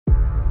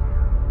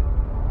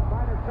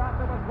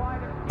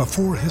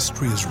Before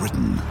history is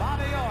written,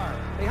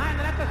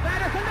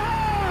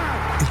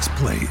 it's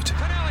played.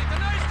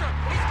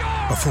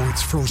 Before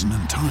it's frozen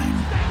in time,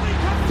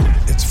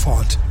 it's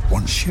fought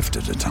one shift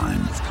at a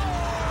time.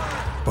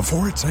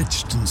 Before it's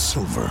etched in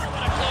silver,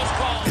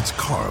 it's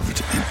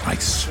carved in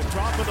ice.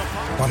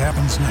 What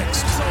happens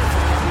next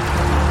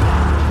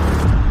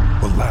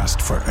will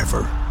last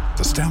forever.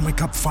 The Stanley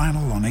Cup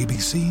Final on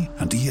ABC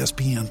and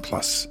ESPN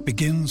Plus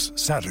begins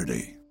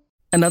Saturday.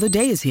 Another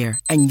day is here,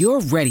 and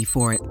you're ready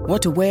for it.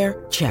 What to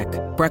wear? Check.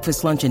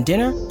 Breakfast, lunch, and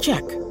dinner?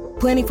 Check.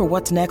 Planning for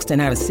what's next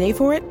and how to save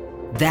for it?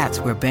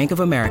 That's where Bank of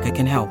America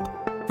can help.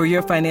 For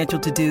your financial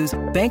to-dos,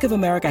 Bank of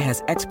America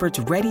has experts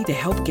ready to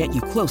help get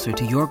you closer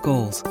to your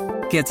goals.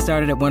 Get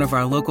started at one of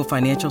our local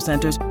financial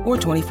centers or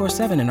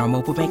 24/7 in our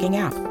mobile banking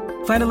app.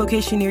 Find a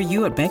location near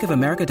you at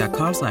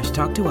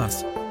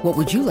bankofamerica.com/talktous. What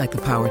would you like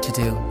the power to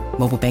do?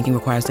 Mobile banking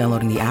requires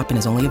downloading the app and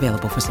is only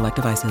available for select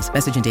devices.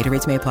 Message and data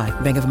rates may apply.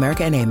 Bank of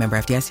America N.A., member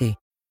FDIC.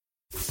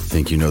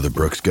 Think you know the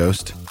Brooks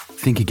Ghost?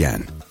 Think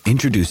again.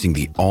 Introducing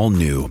the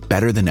all-new,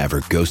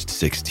 better-than-ever Ghost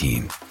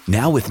 16.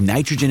 Now with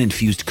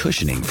nitrogen-infused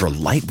cushioning for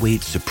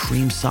lightweight,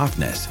 supreme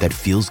softness that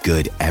feels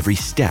good every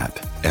step,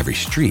 every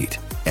street,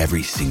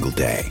 every single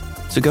day.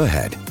 So go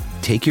ahead,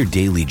 take your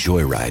daily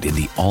joyride in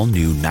the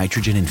all-new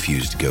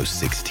nitrogen-infused Ghost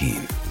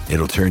 16.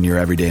 It'll turn your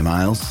everyday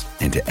miles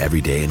into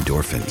everyday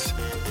endorphins.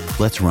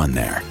 Let's run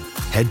there.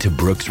 Head to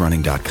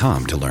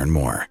brooksrunning.com to learn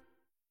more.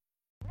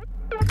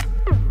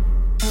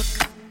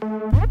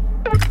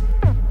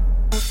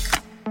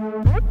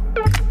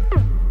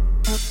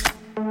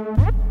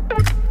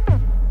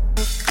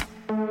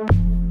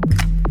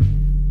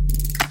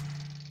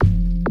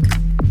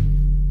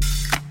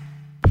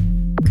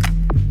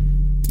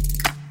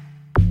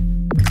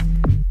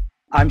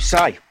 I'm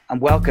Sai,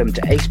 and welcome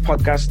to Ace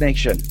Podcast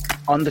Nation.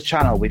 On the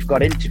channel, we've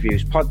got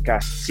interviews,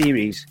 podcasts,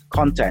 series,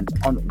 content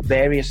on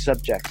various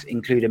subjects,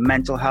 including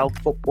mental health,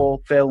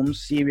 football,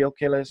 films, serial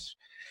killers,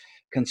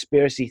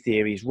 conspiracy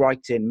theories,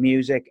 writing,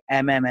 music,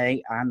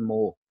 MMA, and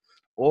more.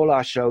 All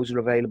our shows are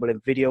available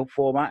in video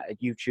format at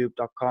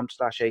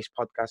youtube.com/Ace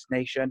Podcast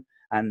Nation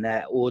and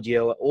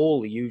audio at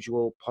all the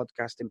usual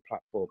podcasting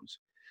platforms.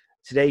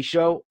 Today's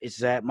show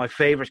is my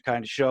favorite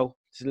kind of show.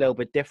 It's a little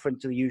bit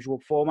different to the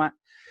usual format.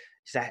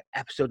 It's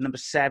episode number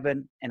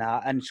 7 in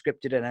our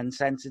Unscripted and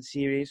Uncensored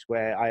series,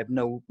 where I have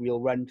no real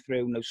run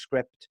through, no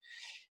script.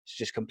 It's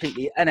just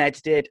completely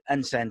unedited,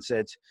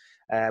 uncensored.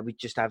 We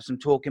just have some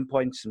talking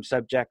points, some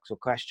subjects or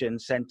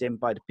questions sent in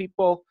by the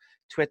people.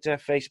 Twitter,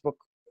 Facebook,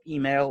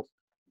 email.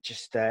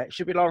 Just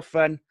should be a lot of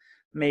fun.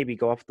 Maybe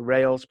go off the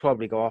rails,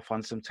 probably go off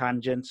on some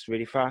tangents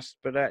really fast,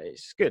 but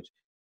it's good.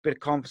 Bit of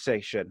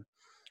conversation.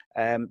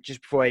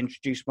 Just before I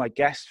introduce my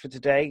guest for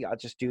today, I'll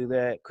just do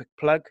the quick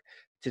plug.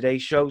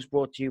 Today's show is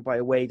brought to you by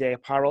Away Day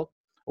Apparel.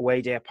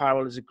 Away Day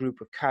Apparel is a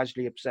group of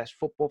casually obsessed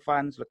football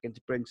fans looking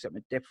to bring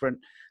something different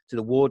to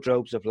the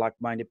wardrobes of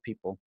like-minded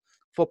people.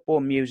 Football,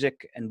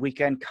 music, and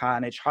weekend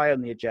carnage high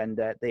on the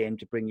agenda, they aim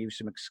to bring you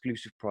some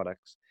exclusive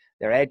products.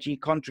 They're edgy,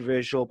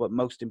 controversial, but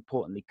most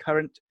importantly,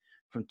 current.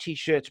 From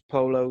t-shirts,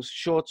 polos,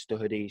 shorts to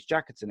hoodies,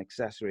 jackets and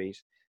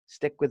accessories.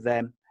 Stick with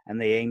them,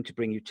 and they aim to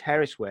bring you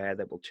terrace wear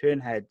that will turn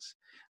heads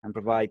and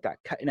provide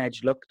that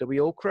cutting-edge look that we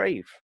all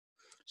crave.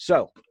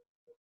 So,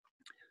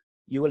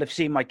 you will have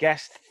seen my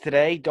guest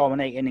today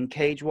dominating in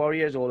Cage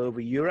Warriors all over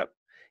Europe.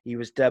 He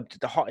was dubbed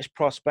the hottest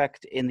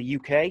prospect in the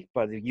UK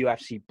by the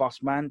UFC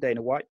boss man,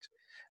 Dana White.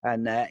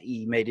 And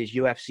he made his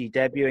UFC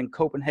debut in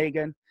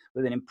Copenhagen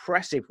with an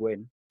impressive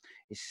win.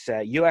 His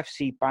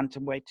UFC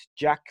bantamweight,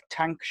 Jack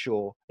Tank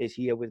Shaw, is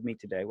here with me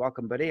today.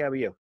 Welcome, buddy. How are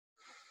you?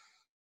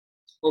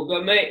 All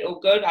good, mate. All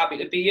good. Happy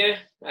to be here.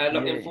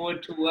 Looking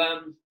forward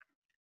to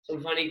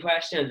some funny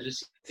questions.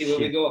 Just see where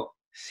we go.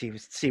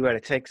 See where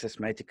it takes us,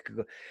 mate.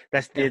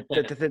 That's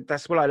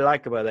that's what I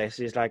like about this.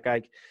 Is like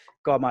I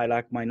got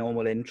my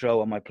normal intro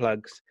and my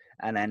plugs,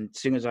 and then as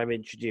soon as I've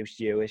introduced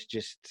you, it's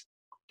just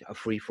a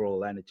free for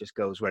all. Then it just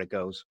goes where it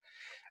goes.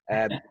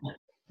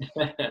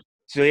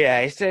 So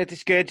yeah,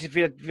 it's good.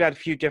 We've had a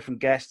few different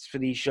guests for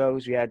these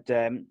shows. We had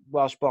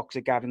Welsh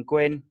boxer Gavin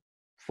Gwynn,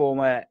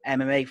 former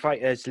MMA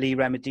fighters Lee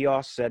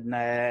Remedios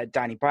and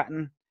Danny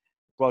Bratton.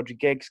 Rodri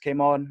Giggs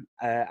came on.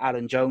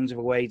 Alan Jones of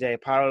Away Day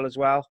Apparel as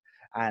well.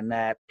 And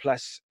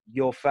plus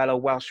your fellow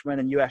Welshman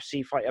and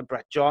UFC fighter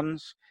Brett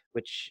Johns,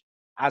 which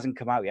hasn't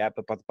come out yet,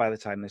 but by the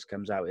time this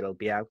comes out, it'll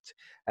be out.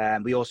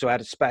 We also had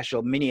a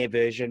special mini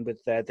version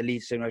with the lead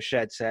singer of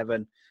Shed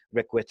 7,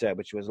 Rick Witter,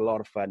 which was a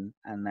lot of fun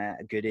and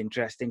a good,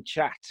 interesting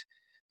chat.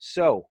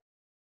 So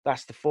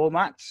that's the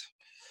format.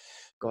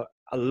 Got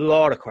a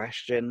lot of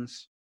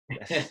questions.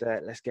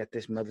 Let's get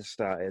this mother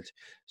started.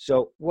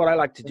 So what I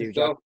like to do,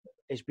 Jack,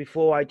 is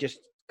before I just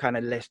kind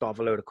of list off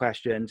a load of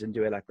questions and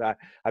do it like that,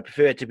 I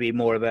prefer it to be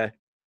more of a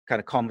kind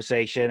of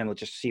conversation, and we'll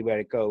just see where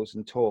it goes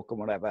and talk and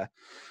whatever.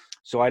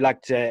 So I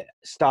like to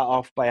start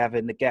off by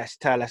having the guest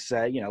tell us,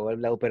 a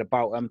little bit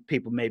about them.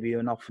 People maybe who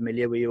are not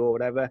familiar with you or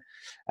whatever,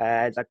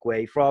 like where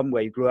you're from,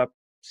 where you grew up,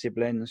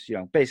 siblings,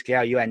 basically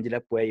how you ended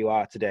up where you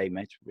are today,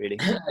 mate. Really.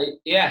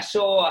 Yeah.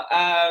 So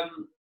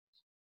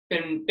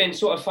been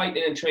sort of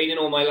fighting and training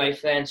all my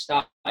life then.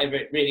 Started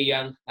really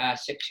young,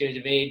 6 years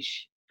of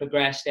age.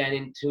 Progressed then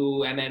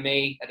into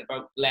MMA at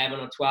about 11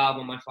 or 12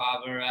 when my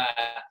father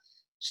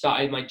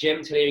started my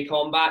gym, Tulare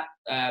Combat,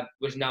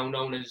 was now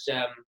known as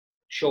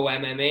Show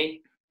MMA.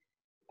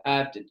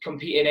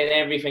 Competed in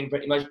everything,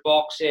 pretty much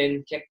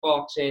boxing,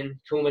 kickboxing,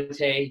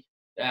 kumite,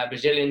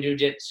 Brazilian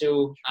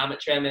Jiu-Jitsu,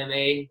 amateur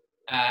MMA,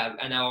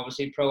 and now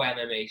obviously pro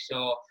MMA.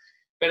 So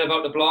been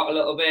about the block a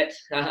little bit.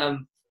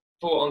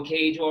 Fought on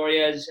Cage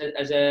Warriors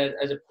as a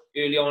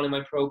early on in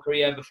my pro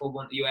career before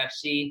going to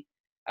UFC.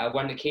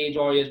 Won the Cage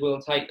Warriors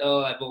world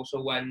title. I've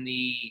also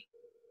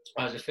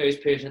I was the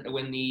first person to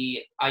win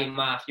the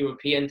IMAF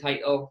European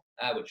title,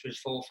 which was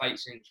 4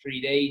 fights in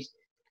 3 days.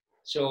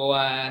 So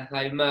I'm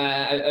quite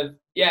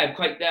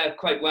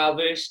well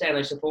versed then,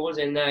 I suppose,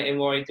 in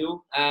what I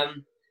do.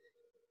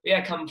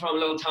 I come from a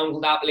little town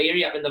called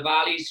Appalachia up in the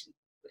valleys.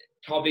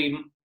 Probably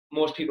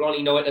most people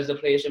only know it as the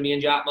place where me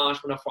and Jack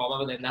Marshman are from.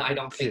 Other than that, I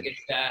don't think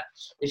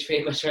it's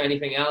famous for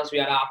anything else. We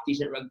had a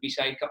half-decent rugby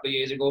side a couple of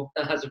years ago.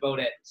 That's about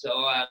it. So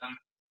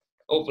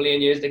hopefully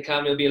in years to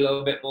come, it'll be a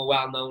little bit more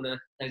well-known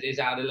as it's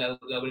had a little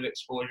bit of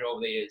exposure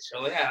over the years.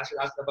 So yeah,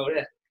 that's about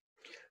it.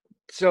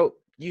 So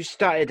you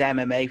started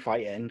MMA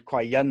fighting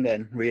quite young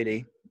then,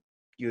 really.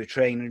 You were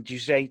training, did you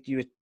say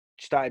you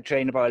started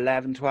training about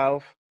 11,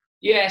 12?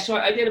 Yeah, so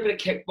I did a bit of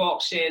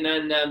kickboxing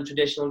and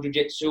traditional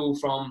jiu-jitsu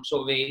from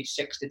sort of age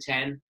 6 to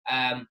 10.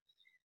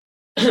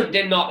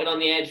 Didn't knock it on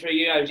the head for a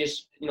year. I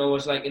just,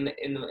 was like in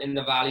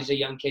the valleys, a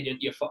young kid,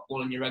 your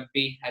football and your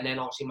rugby. And then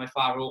obviously my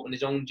father opened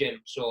his own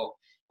gym. So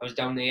I was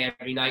down there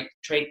every night,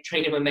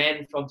 training with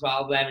men from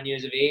 12, 11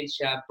 years of age.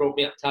 Broke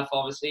me up tough,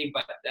 obviously,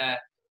 but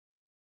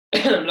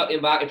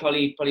looking back, it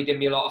probably did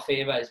me a lot of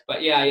favours.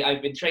 But yeah,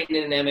 I've been training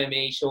in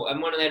MMA, so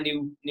I'm one of them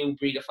new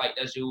breed of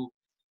fighters who,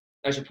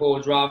 I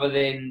suppose, rather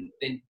than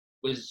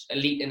was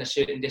elite in a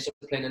certain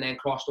discipline and then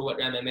crossed over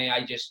to MMA,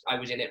 I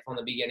was in it from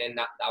the beginning.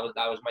 That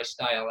was my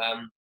style.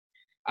 I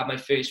had my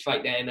first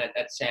fight then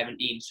at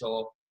 17,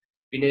 so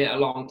been in it a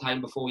long time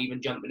before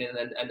even jumping in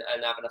and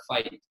having a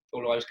fight.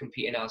 Although I was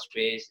competing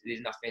elsewhere,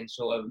 there's nothing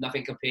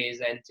compares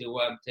then to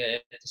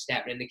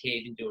stepping in the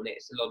cage and doing it.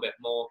 It's a little bit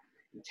more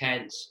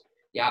intense.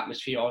 The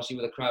atmosphere, obviously,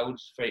 with the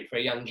crowds for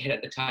a young kid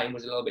at the time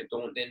was a little bit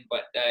daunting,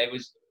 but it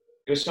was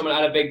something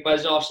I had a big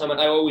buzz off, something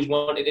I always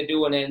wanted to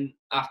do. And then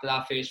after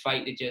that first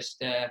fight, it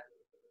just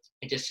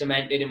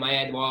cemented in my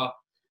head what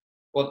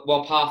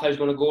path I was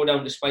going to go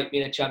down, despite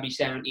being a chubby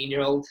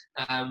 17-year-old.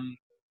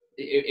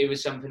 It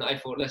was something that I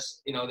thought,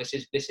 this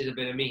is a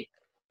bit of me.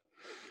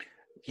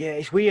 Yeah,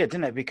 it's weird,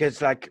 isn't it?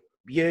 Because like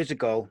years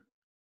ago,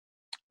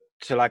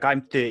 so like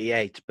I'm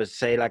 38, but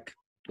say like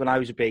when I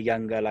was a bit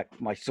younger, like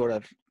my sort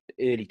of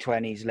early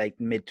 20s, late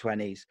mid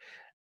 20s,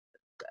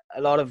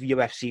 a lot of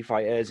UFC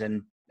fighters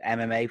and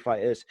MMA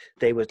fighters,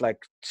 they was like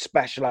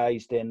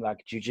specialized in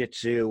like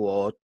jiu-jitsu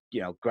or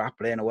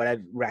grappling or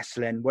whatever,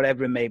 wrestling,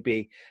 whatever it may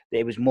be.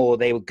 They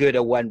were good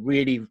at one,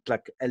 really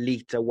like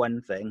elite at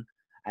one thing,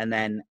 and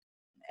then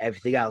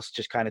everything else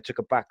just kind of took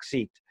a back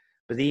seat.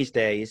 But these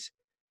days,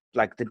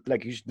 like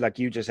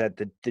you just said,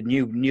 the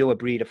newer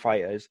breed of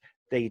fighters,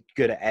 they're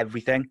good at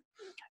everything,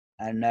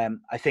 and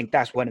I think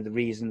that's one of the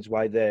reasons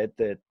why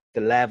the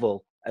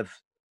level of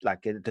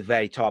like at the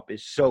very top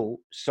is so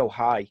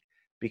high,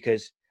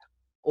 because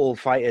all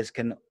fighters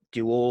can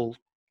do all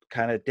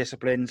kind of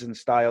disciplines and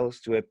styles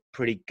to a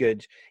pretty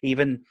good.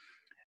 Even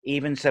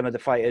some of the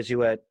fighters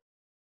who are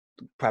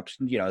perhaps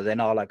they're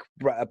not like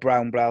a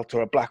brown belt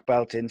or a black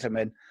belt in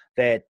something,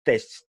 they're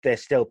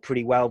still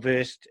pretty well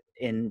versed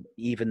in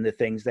even the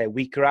things they're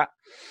weaker at.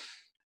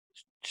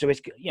 So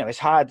it's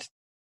hard.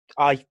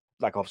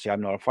 Obviously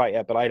I'm not a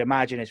fighter, but I'd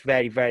imagine it's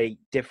very, very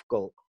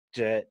difficult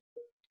to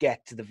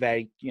get to the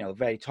very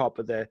very top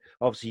of the.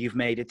 Obviously you've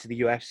made it to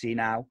the UFC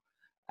now,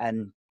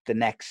 and the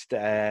next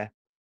the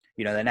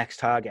next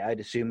target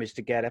I'd assume is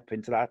to get up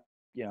into that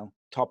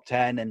top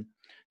 10 and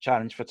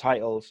challenge for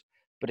titles.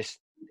 But it's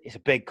a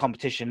big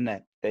competition,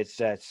 isn't it? There's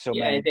so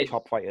many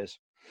top fighters.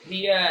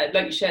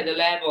 Like you said, the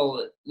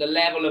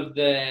level of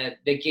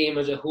the game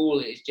as a whole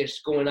is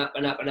just going up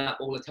and up and up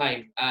all the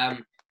time.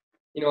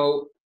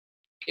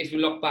 If you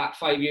look back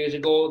 5 years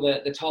ago,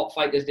 the top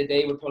fighters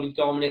today would probably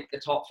dominate the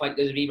top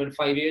fighters of even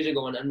 5 years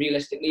ago. And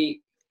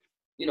realistically,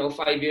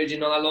 5 years is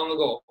not that long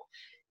ago.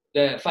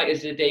 The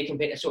fighters today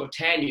compared to sort of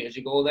 10 years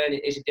ago, then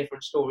it's a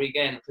different story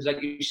again. Because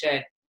like you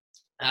said,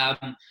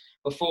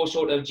 before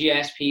sort of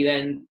GSP,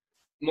 then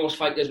most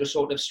fighters were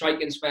sort of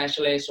striking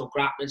specialists or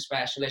grappling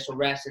specialists or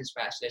wrestling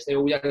specialists. They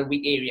always had a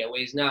weak area,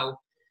 whereas now,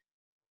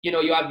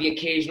 you have the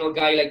occasional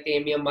guy like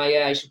Damian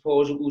Maia, I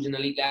suppose, who's an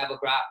elite level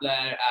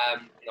grappler.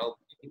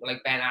 People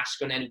like Ben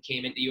Askren, who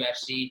came into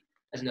UFC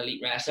as an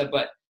elite wrestler.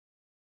 But,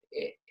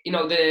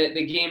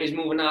 the game is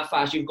moving that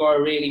fast. You've got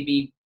to really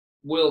be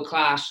world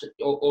class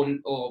or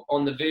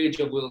on the verge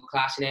of world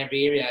class in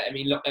every area. I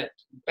mean, look at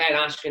Ben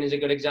Askren is a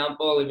good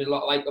example. There was a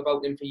lot like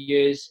about him for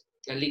years.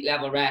 Elite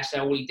level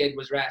wrestler, all he did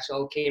was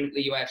wrestle, came into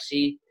the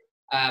UFC.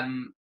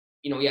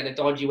 He had a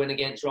dodgy win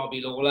against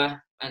Robbie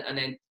Lawler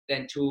and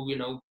then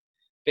two,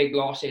 big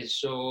losses.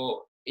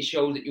 So it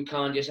shows that you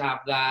can't just have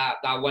that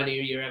one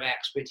area of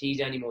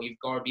expertise anymore. You've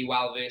got to be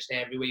well versed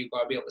everywhere. You've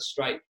got to be able to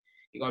strike.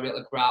 You've got to be able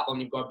to grapple,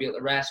 and you've got to be able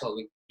to wrestle.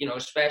 You know,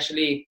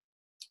 especially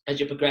as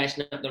you're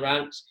progressing up the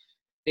ranks,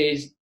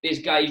 there's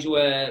guys who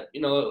are,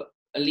 you know,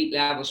 elite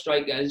level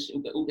strikers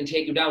who can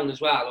take you down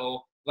as well,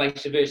 or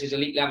vice versa. There's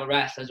elite level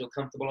wrestlers who are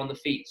comfortable on the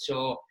feet.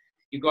 So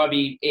you've got to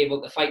be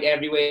able to fight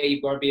everywhere.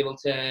 You've got to be able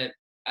to,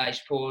 I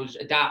suppose,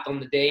 adapt on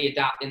the day,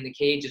 adapt in the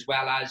cage, as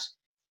well as,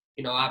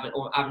 you know, having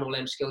all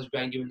them skills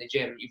behind you in the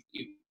gym.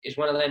 It's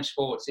one of them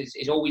sports.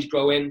 It's always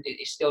growing.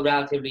 It's still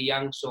relatively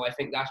young, so I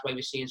think that's why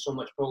we're seeing so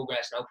much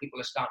progress now. People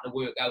are starting to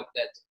work out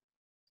that,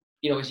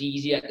 you know, it's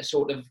easier to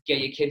sort of get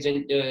your kids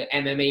into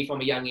MMA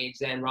from a young age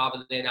then,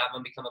 rather than have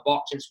them become a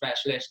boxing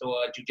specialist or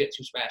a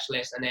jiu-jitsu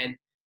specialist, and then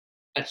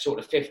at sort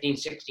of 15,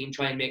 16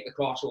 try and make the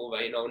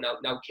crossover. You know, now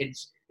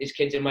there's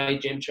kids in my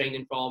gym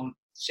training from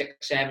 6,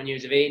 7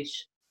 years of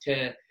age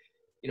to,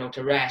 you know,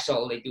 to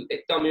wrestle. They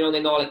don't, you know,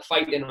 they're not like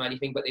fighting or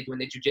anything, but they're doing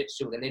their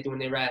jiu-jitsu, then they're doing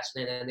their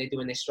wrestling, and they're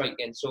doing their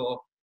striking.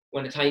 So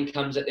when the time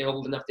comes that they're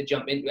old enough to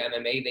jump into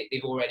MMA,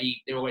 they're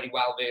already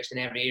well versed in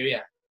every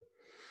area.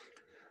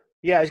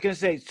 Yeah, I was going to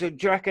say, so do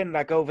you reckon,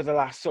 like, over the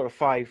last sort of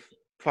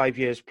five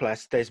years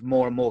plus, there's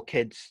more and more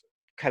kids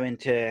coming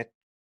to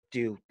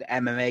do the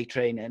MMA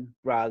training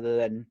rather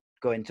than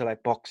going to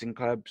like boxing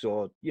clubs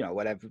or, you know,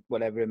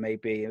 whatever it may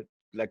be,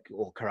 like,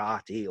 or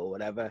karate or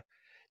whatever?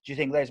 Do you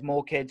think there's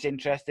more kids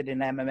interested in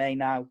MMA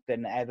now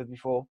than ever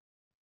before?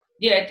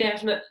 Yeah,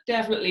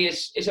 definitely.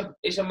 It's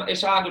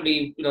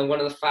arguably, you know, one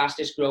of the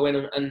fastest growing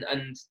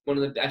and one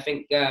of the, I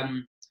think,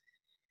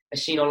 I've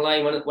seen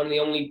online one of the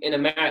only in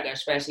America,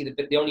 especially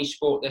the only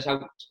sport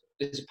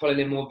that's pulling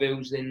in more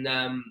views than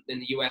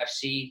the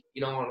UFC,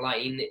 you know,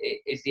 online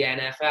is the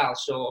NFL.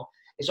 So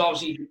it's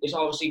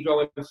obviously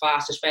growing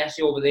fast,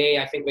 especially over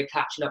there. I think we're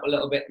catching up a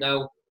little bit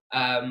now.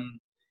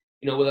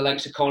 You know, with the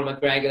likes of Conor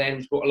McGregor, then,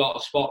 who's brought a lot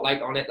of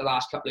spotlight on it the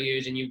last couple of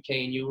years in UK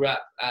and Europe,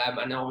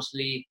 and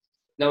obviously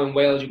now in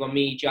Wales you've got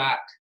me,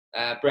 Jack,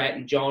 Brett,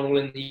 and John all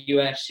in the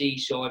UFC.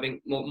 So I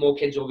think more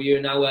kids over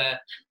here now are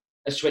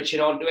switching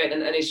onto it,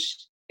 and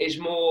it's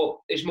more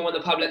in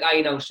the public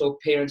eye now. So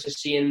parents are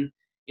seeing,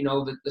 you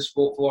know, the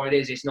sport for what it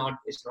is. It's not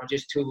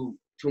just two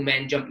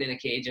men jumping in a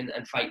cage and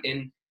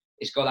fighting.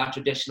 It's got that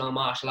traditional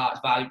martial arts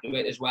value to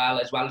it as well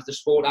as the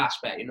sport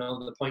aspect, you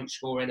know, the point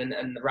scoring and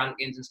the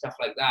rankings and stuff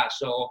like that.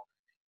 So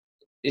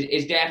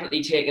it's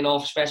definitely taken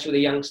off, especially with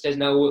the youngsters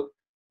now.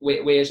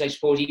 Whereas I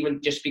suppose,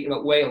 even just speaking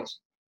about Wales,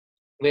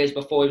 whereas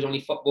before it was only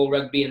football,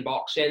 rugby and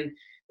boxing,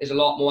 there's a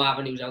lot more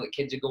avenues now that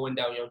kids are going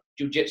down. You know,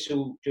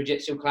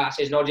 jiu-jitsu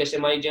classes, not just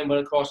in my gym, but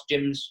across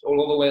gyms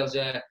all over Wales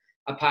are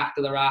packed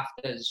to the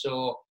rafters.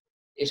 So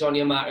it's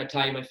only a matter of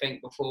time, I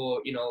think,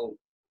 before, you know,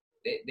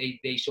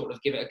 they sort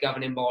of give it a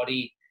governing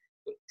body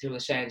to the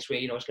sense where,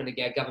 you know, it's going to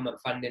get government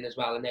funding as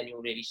well, and then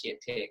you'll really see it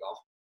take off.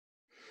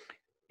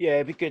 Yeah,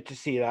 it'd be good to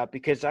see that,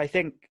 because I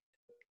think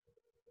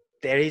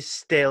there is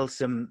still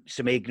some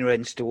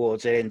ignorance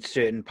towards it in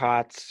certain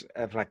parts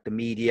of like the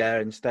media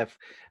and stuff.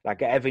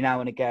 Like every now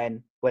and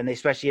again,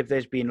 especially if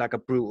there's been like a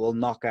brutal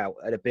knockout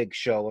at a big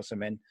show or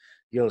something,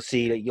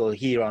 you'll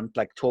hear on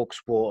like Talk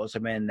Sport or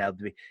something,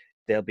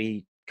 they'll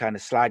be kind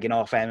of slagging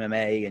off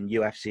MMA and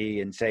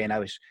UFC and saying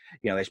how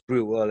it's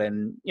brutal,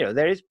 and, you know,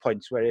 there is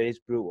points where it is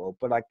brutal,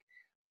 but like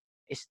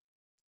it's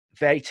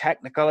very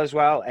technical as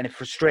well, and it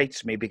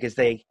frustrates me because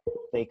they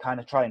kind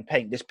of try and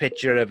paint this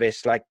picture of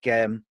this like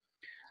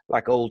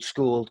old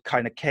school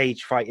kind of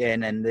cage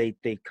fighting, and they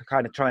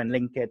kind of try and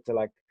link it to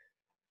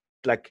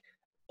like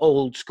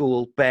old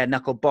school bare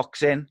knuckle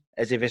boxing,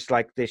 as if it's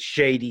like this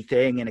shady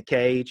thing in a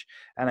cage,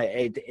 and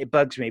it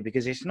bugs me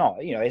because it's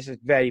not. You know, it's a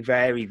very,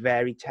 very,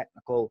 very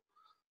technical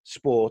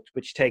sport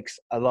which takes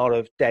a lot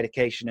of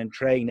dedication and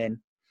training,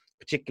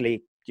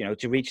 particularly, you know,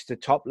 to reach the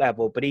top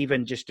level, but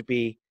even just to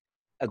be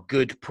a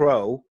good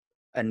pro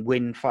and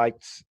win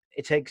fights,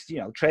 it takes, you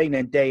know,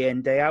 training day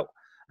in, day out.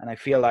 And I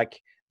feel like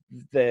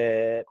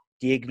the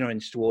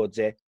ignorance towards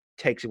it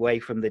takes away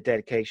from the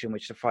dedication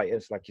which the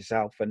fighters like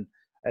yourself and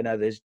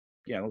others,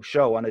 you know,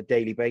 show on a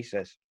daily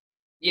basis.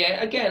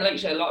 Yeah, again, like you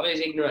said, a lot of it is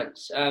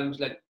ignorance.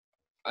 Like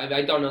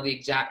I don't know the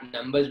exact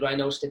numbers, but I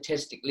know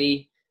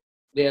statistically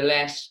there are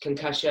less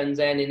concussions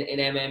then in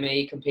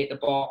MMA compared to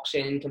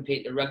boxing,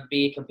 compared to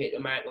rugby, compared to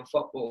American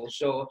football.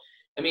 So,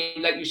 I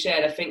mean, like you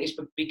said, I think it's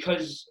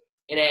because,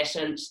 in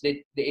essence, there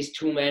is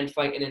two men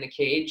fighting in a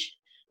cage.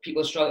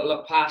 People struggle to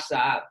look past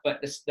that,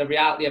 but the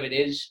reality of it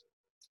is,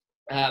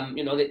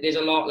 you know, there's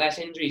a lot less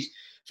injuries.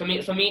 For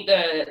me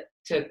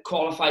to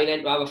qualify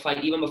then to have a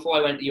fight, even before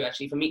I went to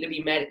UFC, for me to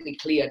be medically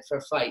cleared for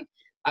a fight,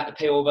 I had to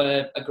pay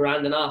over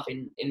 $1,500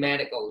 in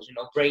medicals, you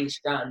know, brain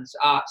scans,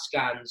 art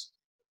scans,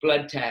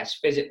 blood tests,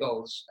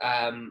 physicals,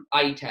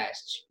 eye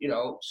tests, you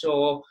know.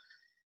 So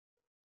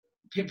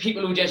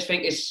people who just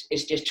think it's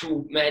just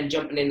two men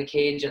jumping in the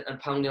cage and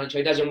pounding on each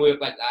other, it doesn't work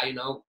like that, you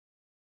know.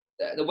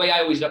 The way I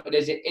always look at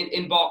it is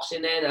in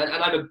boxing then, and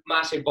I'm a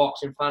massive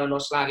boxing fan. I'm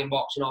not slagging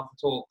boxing off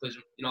at all, because,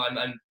 you know,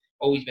 I'm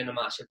always been a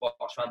massive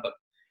boxing fan. But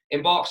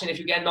in boxing, if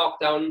you get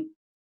knocked down,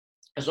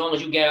 as long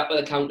as you get up at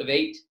the count of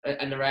 8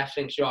 and the ref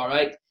thinks you're all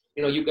right,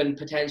 you know, you can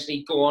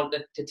potentially go on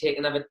to take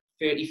another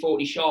 30,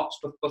 40 shots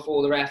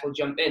before the ref will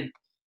jump in.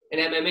 In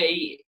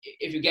MMA,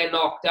 if you get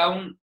knocked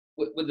down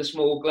with the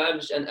small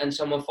gloves and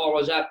someone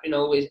follows up, you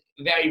know, is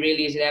very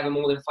rarely is it ever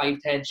more than 5,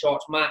 10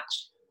 shots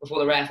max before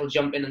the ref will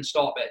jump in and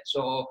stop it.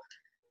 So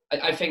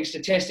I think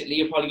statistically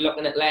you're probably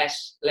looking at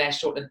less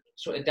sort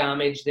of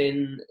damage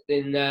than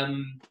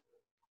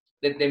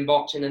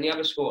boxing and the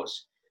other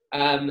sports.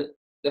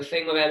 The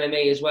thing with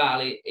MMA as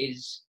well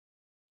is,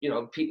 you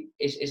know,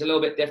 it's a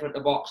little bit different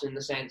to boxing in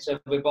the sense of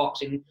with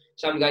boxing,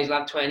 some guys will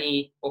have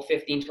 20 or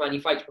 15, 20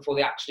 fights before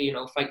they actually, you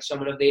know, fight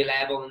someone of their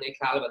level and their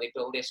caliber. They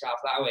build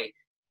themselves that way.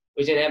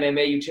 Whereas in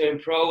MMA, you turn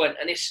pro and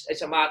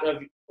it's a matter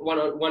of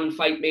one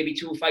fight, maybe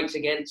 2 fights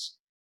against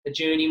a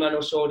journeyman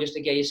or so, just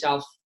to get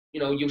yourself, you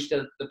know, used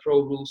to the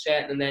pro rule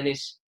set, and then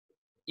it's,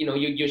 you know,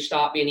 you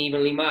start being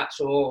evenly matched.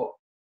 So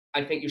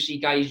I think you see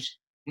guys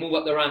move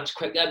up the ranks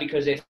quicker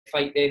because they're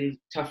fighting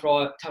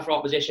tougher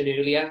opposition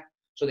earlier,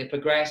 so they're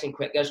progressing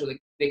quicker, so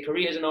their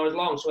careers are not as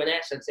long. So in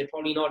essence, they're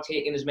probably not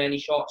taking as many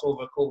shots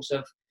over a course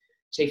of,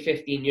 say,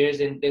 15 years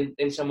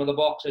than some of the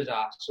boxers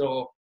are.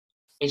 So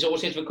it's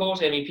also, of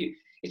course, I mean,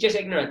 it's just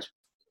ignorance.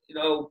 You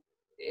know,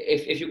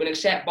 if you can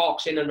accept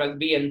boxing and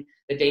rugby and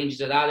the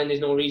dangers of that, then there's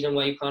no reason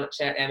why you can't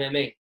accept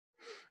MMA.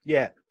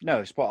 Yeah,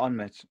 no, spot on,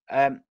 mate.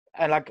 And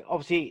like,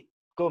 obviously,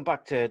 going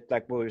back to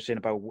like what we were saying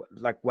about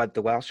like what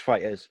the Welsh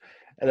fighters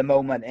at the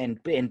moment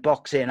in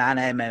boxing and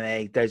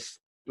MMA, there's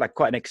like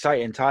quite an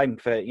exciting time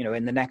for, you know,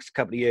 in the next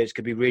couple of years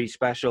could be really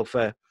special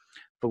for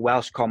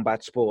Welsh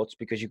combat sports,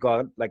 because you've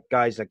got like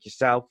guys like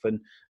yourself and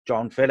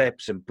John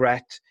Phillips and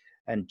Brett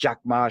and Jack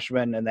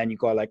Marshman, and then you've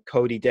got like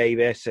Cody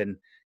Davis and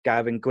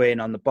Gavin Gwynn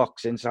on the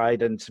boxing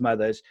side and some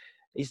others.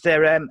 Is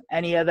there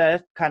any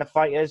other kind of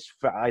fighters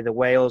for either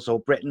Wales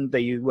or Britain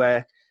that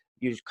you're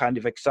kind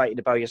of excited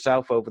about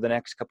yourself over the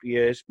next couple of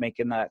years,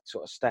 making that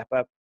sort of step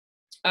up?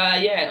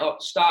 Yeah,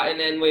 starting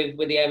then with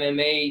the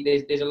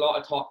MMA, there's a lot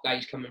of top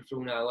guys coming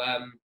through now.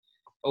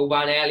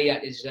 Oban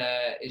Elliott is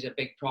a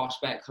big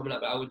prospect coming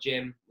up at our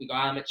gym. We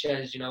got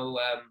amateurs, you know,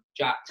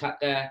 Jack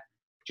Tucker,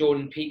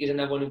 Jordan Peake is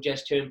another one who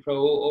just turned pro.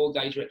 All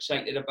guys are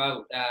excited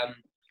about.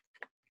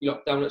 You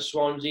look down at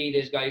Swansea,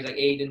 there's guys like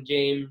Aidan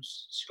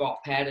James, Scott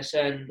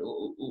Pedersen,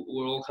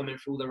 who are all coming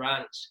through the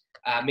ranks.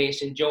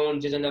 Mason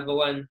Jones is another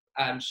one.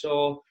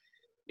 So,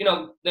 you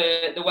know,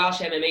 the Welsh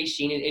MMA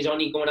scene is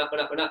only going up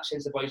and up and up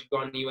since the boys have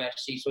gone to the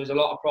UFC. So there's a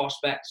lot of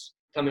prospects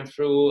coming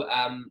through.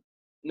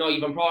 Not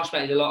even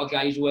prospects, a lot of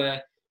guys who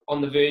are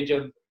on the verge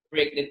of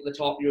breaking into the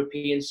top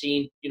European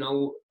scene, you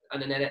know,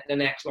 and then the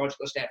next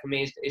logical step for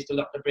me is to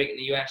look to break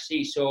into the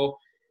UFC. So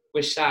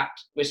we're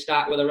stacked with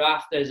the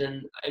rafters.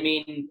 And I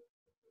mean,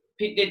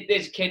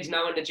 there's kids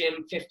now in the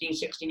gym, 15,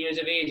 16 years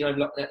of age, and I'm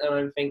looking at them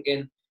and I'm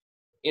thinking,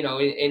 you know,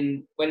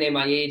 when they're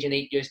my age in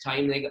 8 years'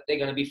 time, they're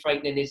going to be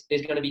frightening. There's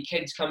going to be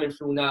kids coming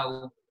through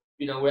now,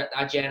 you know, we're at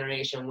that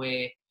generation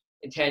where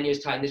in 10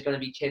 years' time, there's going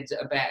to be kids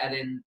that are better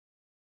than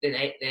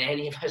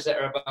any of us that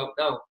are about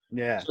now.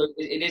 Yeah. So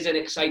it is an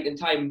exciting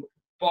time.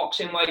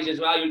 Boxing-wise as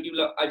well, you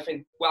look, I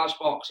think Welsh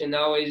boxing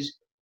now is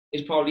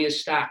probably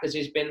as stacked as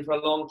it's been for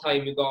a long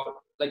time. You've got,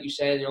 like you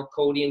said, you know,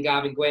 Cody and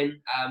Gavin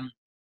Gwynn,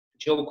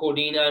 Joe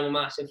Cordina, I'm a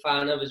massive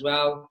fan of as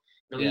well.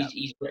 You know,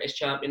 he's British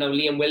champion. Now,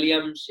 Liam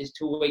Williams is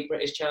 2-weight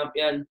British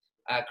champion.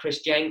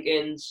 Chris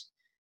Jenkins.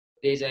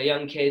 There's a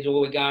young kid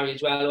over Gary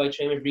as well who I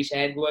train with, Reece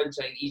Edwards.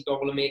 I think he's got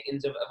all the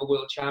makings of a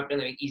world champion.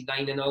 I think he's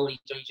 9-0 and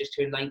he just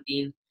turned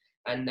 19.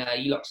 And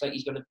he looks like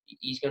he's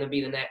gonna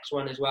be the next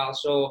one as well.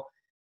 So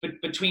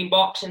between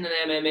boxing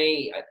and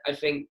MMA, I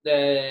think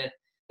the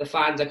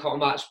fans of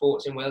combat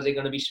sports in Wales are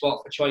going to be spot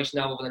for choice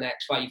now over the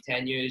next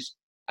 5-10 years.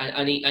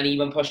 And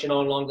even pushing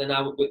on longer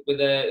now with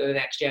the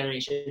next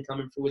generation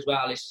coming through as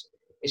well.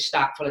 It's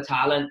stacked full of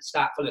talent,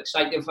 stacked full of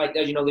exciting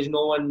fighters. You know, there's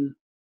none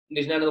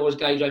of those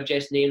guys I've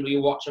just named where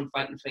you watch them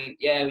fight and think,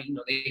 yeah, you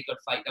know, they're a good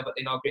fighter, but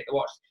they're not great to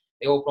watch.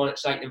 They all put on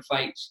exciting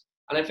fights.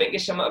 And I think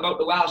it's something about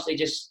the Welsh, they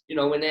just, you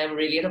know, we're never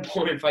really in a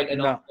boring fight.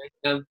 No.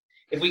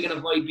 If we can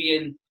avoid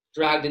being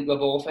dragged into a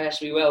ball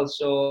fest, we will.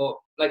 So,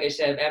 like I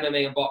said,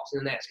 MMA and boxing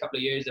in the next couple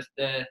of years, if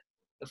the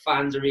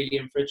fans are really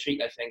in for a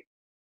treat, I think.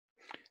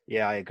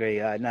 Yeah, I agree.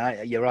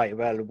 No, you're right.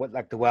 Well,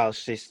 like the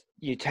Welsh,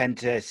 you tend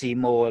to see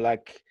more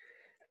like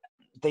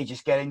they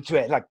just get into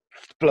it like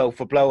blow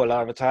for blow a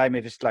lot of the time.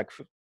 If it's like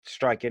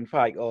striking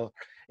fight, or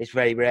it's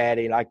very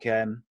rarely like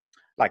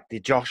the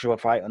Joshua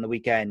fight on the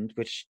weekend,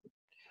 which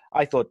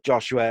I thought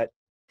Joshua,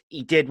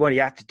 he did what he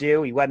had to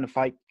do. He won the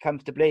fight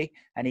comfortably,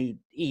 and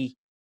he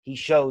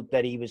showed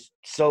that he was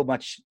so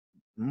much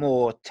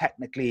more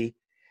technically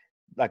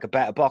like a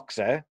better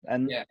boxer.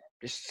 And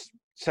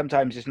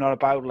sometimes it's not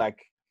about like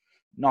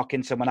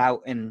knocking someone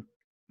out in,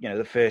 you know,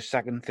 the first,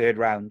 second, third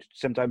round.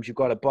 Sometimes you've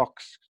got to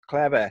box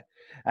clever.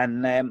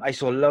 And I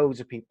saw loads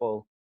of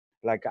people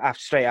like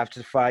straight after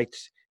the fight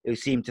who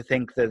seemed to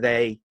think that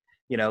they,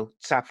 you know,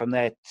 sat from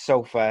their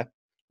sofa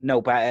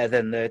no better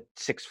than the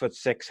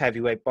 6'6"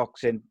 heavyweight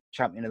boxing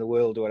champion of the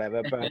world or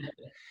whatever. But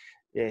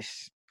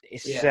yes,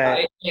 It's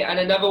and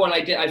another one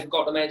I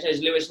forgot to mention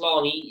is Lewis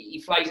Long.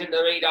 He flies into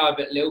the radar a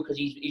bit low because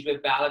he's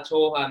with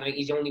Bellator. I mean,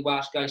 he's the only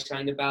Welsh guy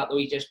signed to Bellator.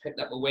 He just picked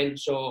up a win,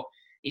 so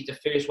he's the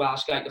first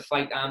Welsh guy to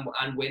fight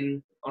and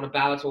win on a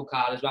Bellator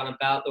card as well. And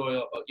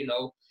Bellator,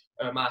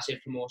 are a massive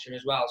promotion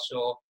as well.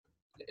 So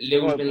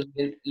Lew's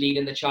been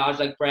leading the charge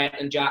like Brett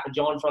and Jack and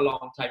John for a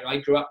long time. I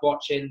grew up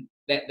watching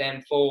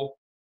them for,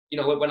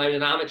 when I was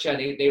an amateur,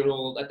 they were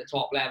all at the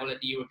top level at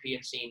the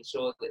European scene.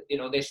 So,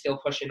 they're still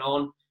pushing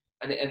on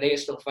and they're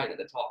still fighting at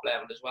the top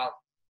level as well.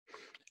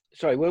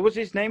 Sorry, what was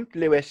his name?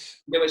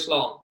 Lewis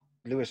Long.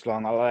 Lewis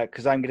Long.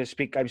 Because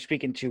I'm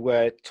speaking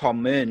to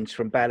Tom Mearns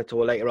from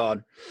Bellator later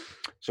on.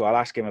 So I'll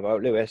ask him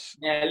about Lewis.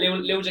 Yeah,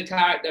 Lew's a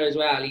character as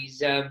well.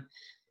 He's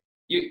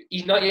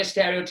not your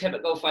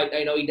stereotypical fighter.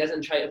 He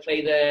doesn't try to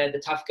play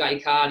the tough guy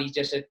card.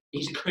 He's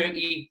a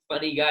quirky,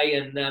 funny guy,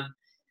 and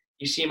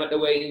you see him at the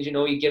weigh-ins.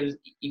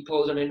 He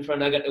pulls him in for a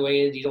nug at the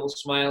weigh-ins. He's all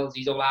smiles.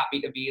 He's all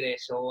happy to be there.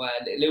 So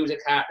Lew's a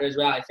character as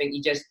well. I think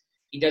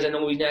he doesn't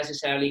always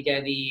necessarily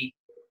get the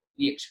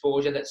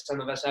exposure that some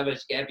of us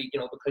others get,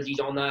 because he's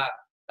on that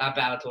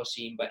Bellator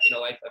scene. But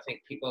I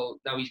think people,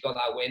 now he's got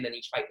that win and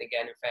he's fighting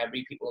again in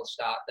February, people will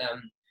start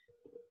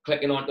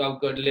clicking on how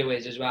good Lew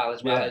is as well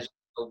as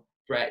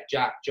Brett,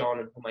 Jack, John,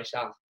 and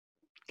myself.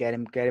 Get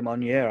him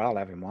on here. I'll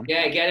have him on.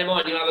 Yeah, get him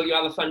on. You'll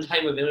have a fun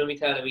time with him. Let me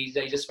tell him, he's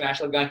a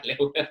special guy,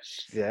 Lew.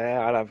 Yeah,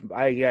 I'll have.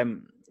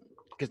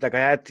 Because I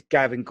had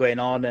Gavin going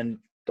on, and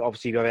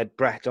obviously I had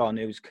Brett on.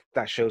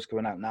 That show's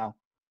coming out now,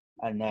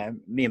 and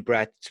me and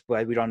Brett,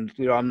 we were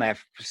on there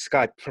for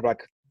Skype for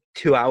like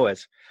 2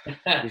 hours.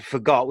 We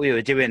forgot we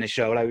were doing a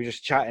show. Like, we were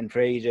just chatting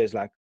for ages.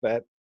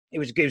 But it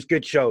was a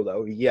good show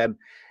though. Yeah,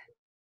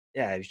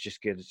 it was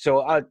just good.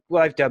 So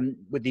what I've done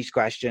with these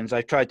questions,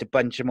 I've tried to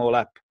bunch them all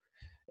up.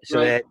 So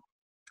they're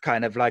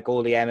kind of like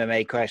all the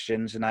MMA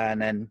questions and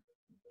then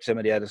some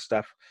of the other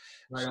stuff.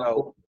 Right.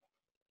 So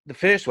the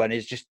first one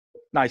is just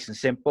nice and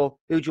simple.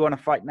 Who do you want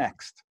to fight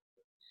next?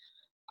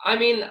 I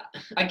mean,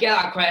 I get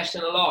that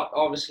question a lot.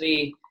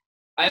 Obviously,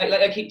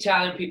 I keep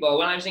telling people,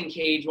 when I was in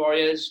Cage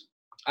Warriors,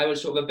 I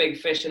was sort of a big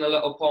fish in a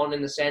little pond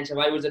in the sense of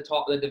I was the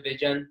top of the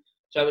division.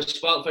 So I was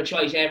spoilt for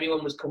choice.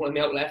 Everyone was calling me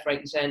out left, right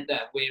and centre.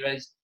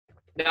 Whereas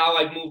now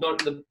I've moved on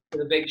to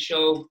the big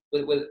show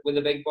with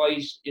the big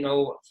boys,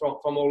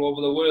 from all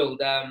over the world.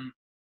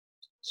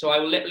 So I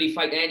will literally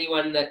fight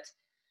anyone that's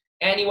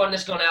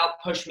going to help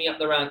push me up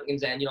the rankings.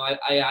 Then,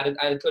 I had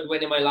a good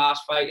win in my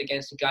last fight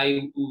against a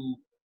guy who,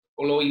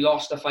 although he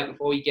lost the fight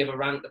before, he gave a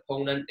ranked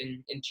opponent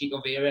in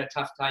Chico Vera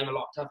a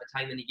lot tougher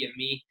time than he gave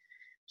me.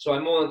 So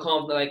I'm more than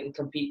confident I can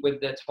compete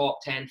with the top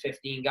 10,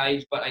 15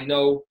 guys. But I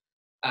know,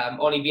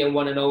 only being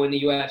 1-0 in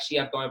the UFC,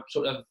 I've got to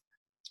sort of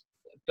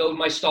build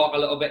my stock a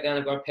little bit, then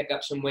I've got to pick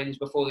up some wins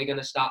before they're going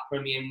to start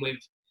putting me in with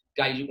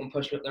guys who can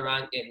push me up the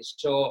rankings.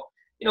 So,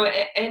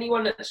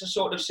 anyone that's a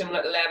sort of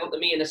similar level to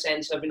me in the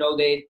sense of,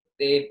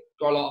 they've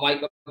got a lot of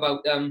hype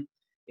about them,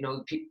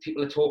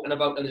 people are talking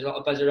about them, there's a lot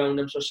of buzz around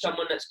them. So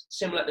someone that's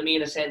similar to me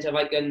in the sense of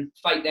I can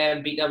fight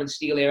them, beat them and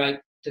steal their right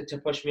to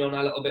push me on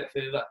a little bit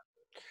further.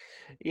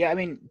 Yeah, I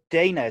mean,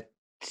 Dana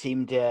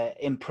seemed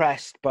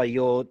impressed by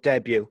your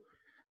debut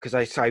because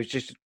I was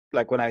just,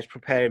 like, when I was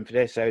preparing for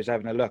this, I was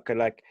having a look at,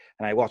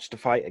 and I watched the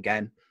fight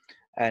again,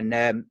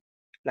 and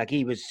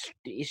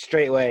he's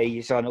straight away,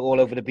 he's on all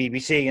over the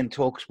BBC and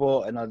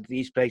TalkSport and all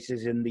these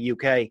places in the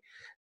UK.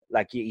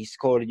 Like, he's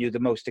calling you the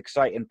most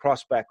exciting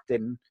prospect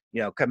in,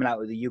 coming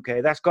out of the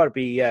UK. That's got to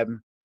be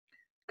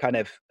kind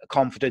of a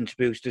confidence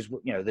boost, as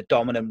the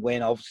dominant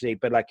win, obviously,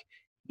 but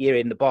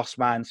hearing the boss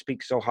man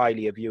speak so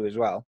highly of you as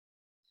well.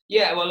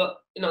 Yeah, well, look,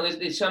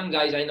 there's some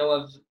guys I know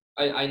of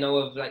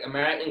like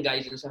American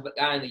guys and stuff like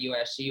that in the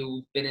UFC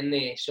who've been in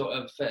there sort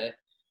of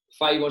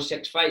 5 or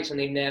 6 fights and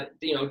they've never,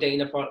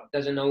 Dana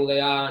doesn't know who they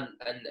are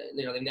and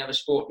they've never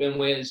spoke to him.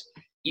 Whereas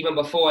even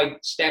before I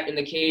stepped in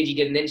the cage, he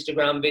did an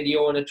Instagram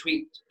video and a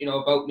tweet,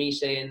 about me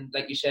saying,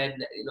 like you said,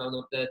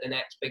 the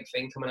next big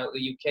thing coming out of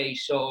the UK.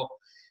 So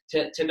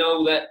to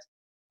know that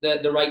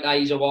the right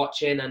eyes are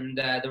watching and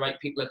the right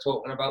people are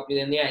talking about me,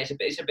 then yeah,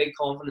 it's a big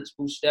confidence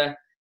booster.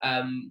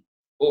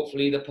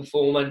 Hopefully the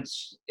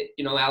performance,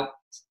 helped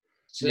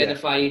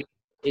solidify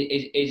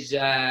his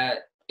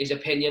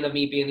opinion of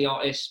me being the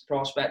hottest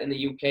prospect in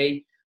the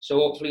UK. So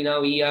hopefully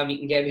now he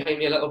can get behind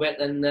me a little bit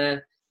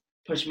and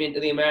push me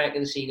into the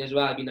American scene as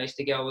well. It'd be nice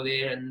to get over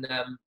there and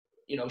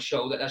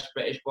show that us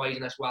British boys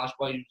and us Welsh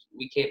boys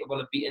we're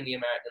capable of beating the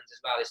Americans as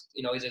well. It's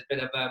there's a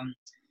bit of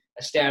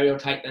a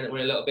stereotype that we're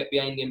a little bit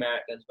behind the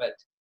Americans, but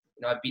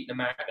I beat an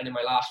American in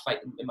my last fight,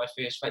 in my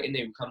first fight in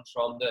there, who comes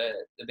from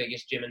the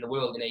biggest gym in the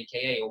world in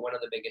AKA, or one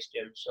of the biggest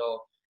gyms.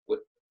 So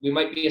we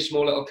might be a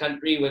small little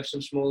country with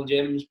some small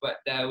gyms, but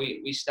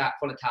we stack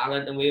full of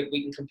talent and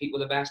we can compete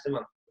with the best of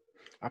them.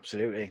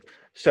 Absolutely.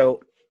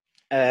 So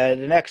the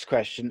next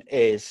question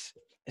is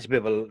a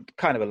bit of a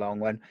kind of a long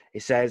one.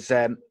 It says,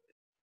 who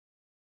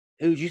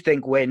do you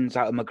think wins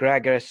out of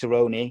McGregor,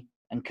 Cerrone,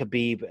 and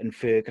Khabib and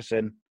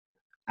Ferguson,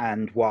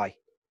 and why?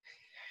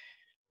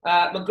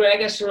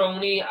 McGregor,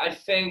 Cerrone, I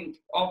think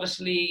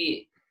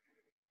obviously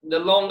the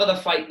longer the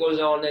fight goes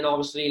on, then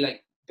obviously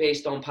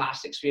based on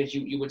past experience,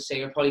 you would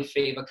say would probably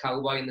favour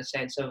Cowboy in the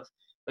sense of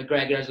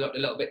McGregor has looked a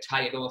little bit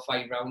tired over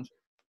 5 rounds.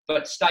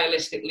 But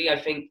stylistically, I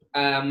think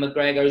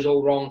McGregor is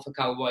all wrong for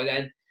Cowboy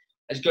then.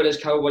 As good as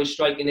Cowboy's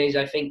striking is,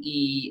 I think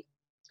he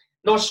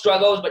not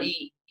struggles, but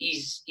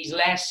he's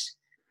less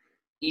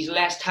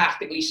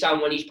tactically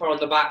sound when he's put on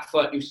the back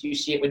foot. You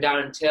see it with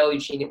Darren Till,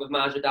 you've seen it with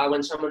Masvidal.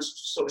 When someone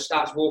sort of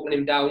starts walking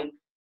him down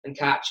and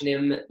catching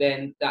him,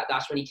 then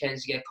that's when he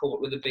tends to get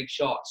caught with the big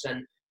shots.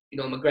 And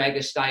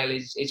McGregor's style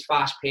is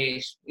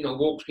fast-paced,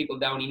 walks people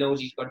down. He knows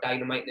he's got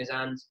dynamite in his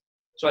hands.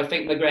 So I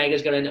think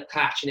McGregor's going to end up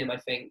catching him, I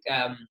think,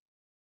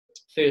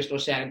 first or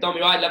second. Don't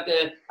be right,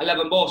 I love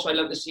them both, so I'd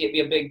love to see it be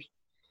a big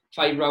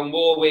 5-round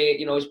war where,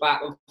 it's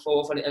back and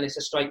forth and it's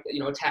a strike,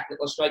 a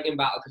technical striking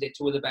battle because they're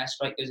two of the best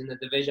strikers in the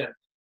division.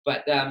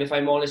 But if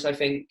I'm honest, I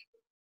think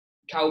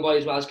Cowboy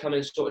as well is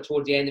coming sort of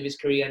towards the end of his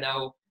career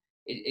now.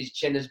 His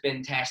chin has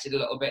been tested a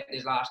little bit in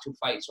his last 2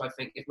 fights, so I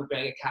think if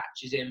McGregor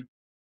catches him,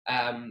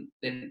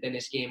 then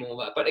it's game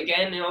over. But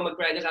again,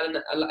 McGregor's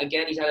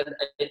he's had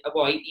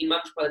 18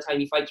 months by the time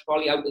he fights,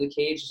 probably out of the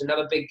cage. There's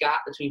another big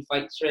gap between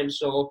fights for him,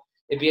 so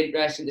it'd be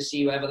interesting to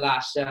see whether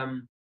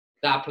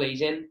that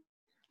plays in.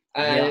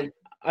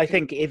 I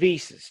think if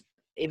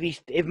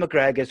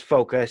McGregor's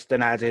focused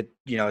and has a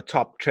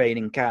top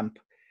training camp,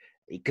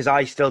 because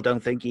I still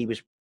don't think he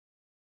was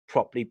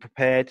properly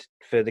prepared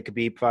for the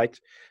Khabib fight,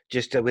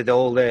 just with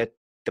all the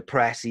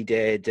press he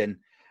did, and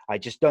I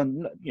just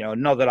don't,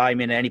 not that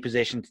I'm in any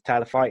position to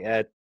tell a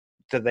fighter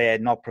that they're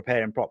not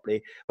preparing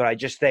properly, but I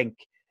just think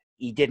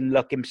he didn't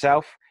look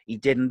himself. He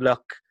didn't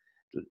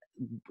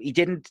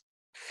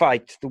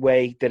fight the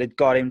way that it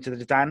got him to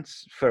the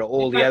dance for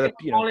all the other.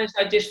 Honest,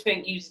 I just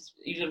think he's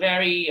a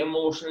very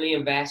emotionally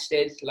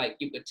invested. Like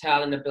you could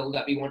tell in the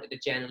build-up, he wanted to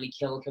generally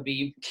kill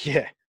Khabib.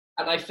 Yeah.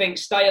 And I think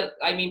style.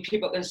 I mean,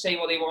 people can say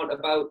what they want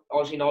about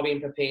obviously not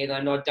being prepared.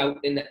 I'm not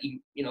doubting that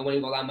he, when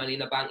he got that money in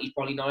the bank, he's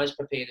probably not as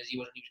prepared as he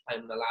was when he was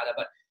climbing the ladder.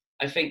 But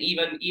I think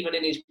even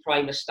in his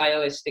prime,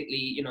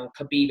 stylistically,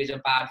 Khabib is a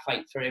bad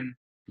fight for him.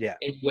 Yeah.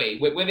 In a way,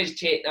 with his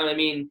takedown, I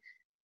mean.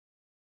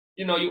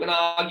 You can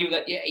argue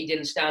that, he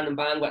didn't stand and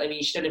bang, but I mean,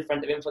 he stood in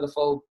front of him for the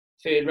full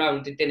 3rd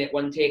round, didn't it?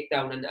 One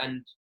takedown,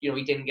 and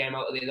he didn't get him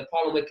out of there. The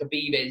problem with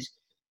Khabib is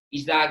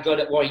he's that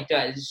good at what he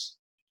does.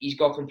 He's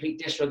got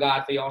complete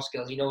disregard for your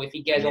skills. If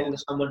he gets hold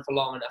of someone for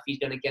long enough, he's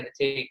going to get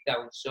a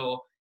takedown.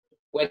 So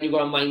when you've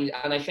got a mind,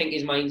 and I think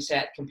his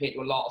mindset compared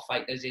to a lot of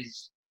fighters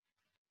is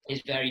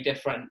very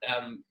different.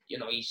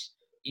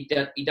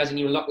 He doesn't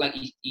even look like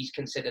he's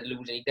considered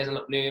losing. He doesn't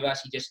look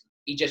nervous.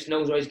 He just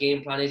knows what his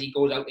game plan is. He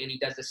goes out and he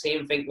does the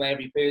same thing to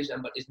every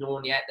person, but there's no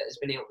one yet that has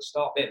been able to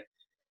stop him.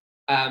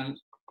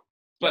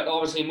 But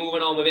obviously,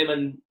 moving on with him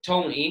and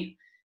Tony,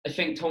 I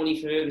think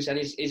Tony Ferguson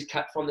is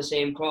cut from the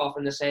same cloth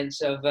in the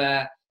sense of,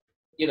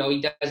 he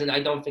doesn't. I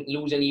don't think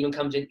losing even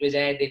comes into his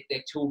head.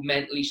 They're two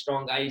mentally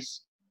strong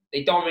guys.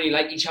 They don't really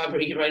like each other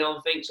either, I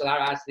don't think, so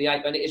that adds to the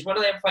hype. And it's one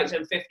of them fights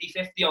I'm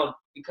 50-50 on,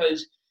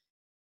 because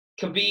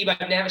Khabib,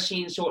 I've never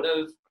seen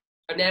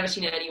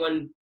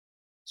anyone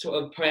sort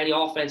of put any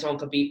offense on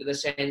Khabib to the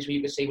sense where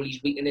you could say, well,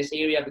 he's weak in this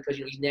area because,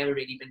 he's never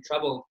really been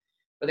troubled.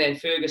 But then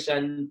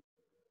Ferguson,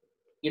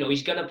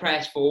 he's going to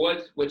press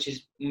forward, which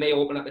may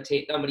open up a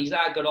takedown, but he's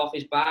that good off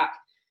his back.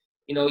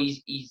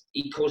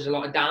 He causes a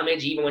lot of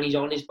damage even when he's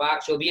on his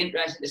back. So it'll be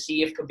interesting to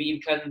see if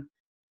Khabib can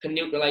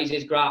neutralise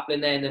his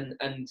grappling then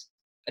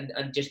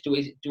and just do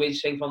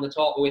his thing from the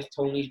top, or if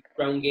Tony's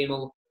ground game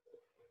will,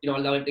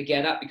 allow him to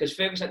get up, because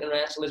Ferguson can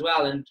wrestle as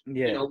well. And,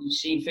 we've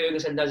seen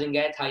Ferguson doesn't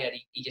get tired.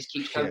 He just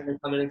keeps coming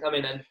and coming and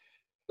coming. And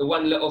the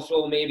one little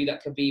flaw maybe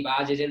that Khabib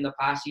has is in the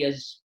past, he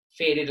has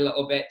faded a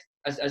little bit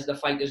as the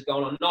fight has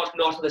gone on. Not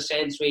to the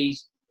sense where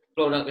he's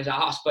blown out his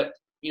ass, but,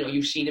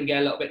 you've seen him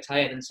get a little bit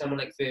tired. And someone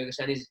like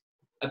Ferguson is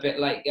a bit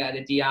like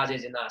the Diaz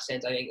is in that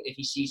sense. I think if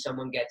he sees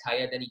someone get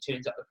tired, then he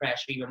turns up the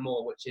pressure even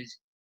more, which is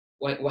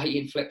why he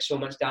inflicts so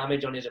much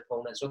damage on his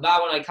opponent. So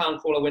that one I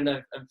can't call a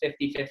winner. I'm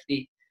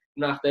 50-50.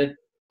 And after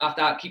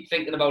I keep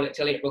thinking about it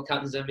till April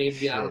comes, and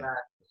maybe I'll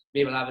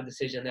have a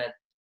decision then.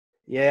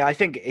 Yeah, I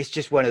think it's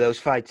just one of those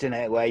fights, isn't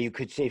it, where you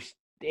could see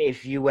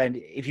if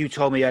you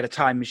told me you had a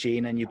time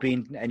machine and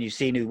you've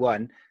seen who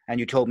won, and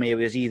you told me it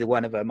was either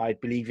one of them, I'd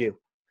believe you,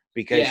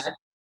 because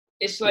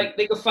it's like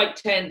they could fight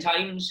 10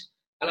 times,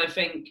 and I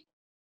think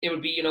it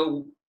would be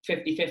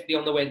 50-50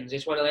 on the wins.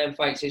 It's one of them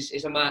fights.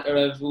 It's a matter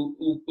of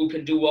who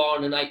can do what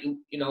on the night,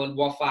 and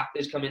what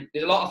factors come in.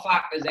 There's a lot of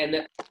factors then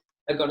that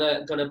are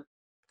gonna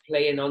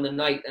play in on the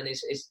night, and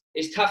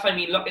it's tough. I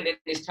mean, looking at it,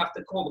 it's tough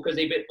to call because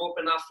they've both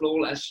been that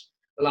flawless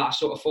the last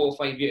sort of 4 or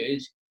 5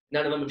 years.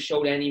 None of them have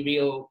showed any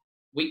real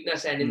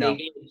weakness in their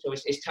game, so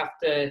it's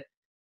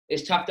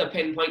tough to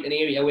pinpoint an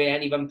area where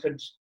any of them could,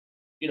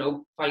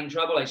 find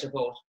trouble, I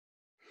suppose.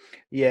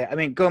 Yeah, I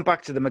mean, going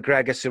back to the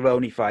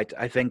McGregor-Cerrone fight,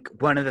 I think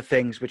one of the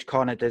things which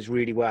Conor does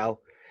really well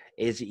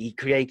is he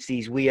creates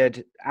these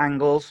weird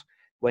angles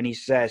when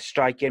he's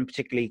striking,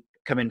 particularly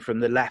coming from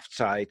the left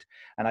side,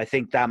 and I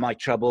think that might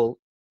trouble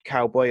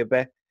Cowboy a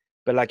bit.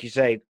 But like you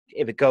say,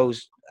 if it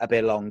goes a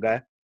bit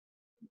longer,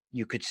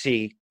 you could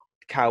see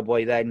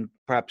Cowboy then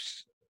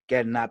perhaps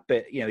getting that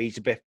bit. He's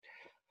a bit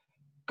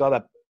got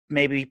a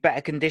maybe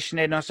better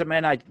conditioning or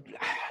something. I'm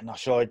not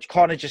sure.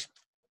 Conor just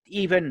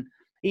even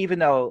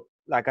though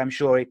like I'm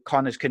sure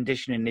Conor's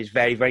conditioning is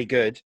very, very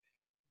good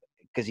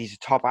because he's a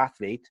top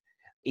athlete.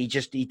 He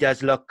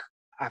does look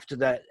after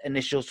the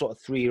initial sort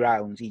of 3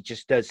 rounds. He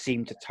just does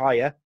seem to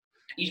tire.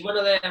 He's one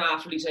of them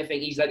athletes. I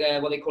think he's like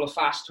what they call a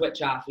fast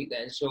twitch athlete.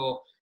 Then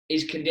so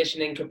his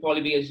conditioning could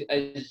probably be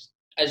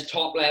as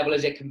top level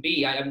as it can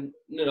be.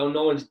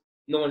 No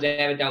one's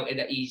ever doubted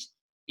that he's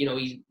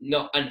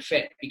not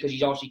unfit because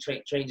he's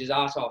obviously trains his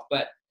ass off.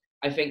 But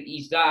I think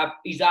he's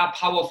that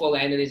powerful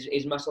then, and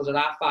his muscles are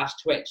that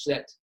fast twitch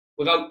that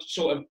without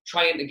sort of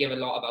trying to give a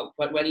lot about.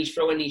 But when he's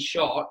throwing these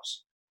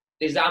shots,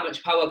 there's that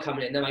much power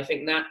coming in, and I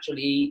think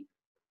naturally,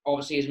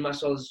 obviously his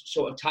muscles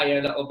sort of tire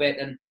a little bit,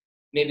 and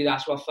maybe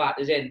that's what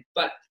factors in.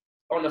 But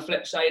on the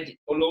flip side,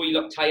 although he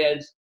looked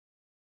tired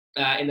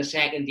in the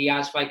second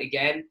Diaz fight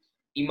again,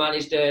 he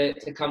managed to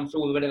come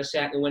through with a bit of a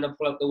second win and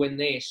pull out the win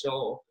there.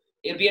 So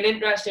it'll be an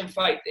interesting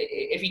fight.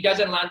 If he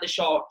doesn't land the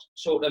shot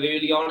sort of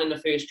early on in the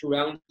first 2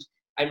 rounds,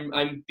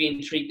 I'm being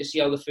intrigued to see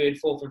how the 3rd,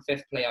 4th and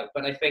 5th play out.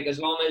 But I think as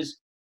long as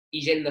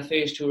he's in the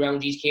first 2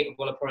 rounds, he's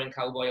capable of putting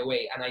Cowboy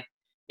away. And I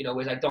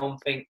don't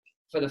think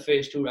for the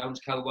first 2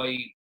 rounds, Cowboy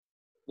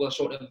will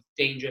sort of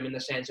danger him in the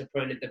sense of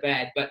putting it to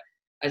bed. But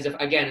as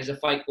the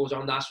fight goes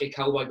on, that's where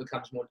Cowboy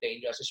becomes more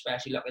dangerous,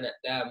 especially looking at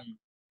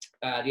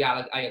the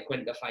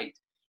Iaquinta fight.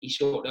 He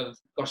sort of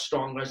got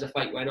stronger as the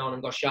fight went on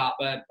and got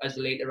sharper as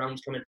the later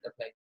rounds come into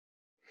play.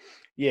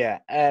 Yeah,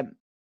 and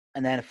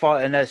then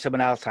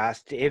someone else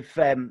asked if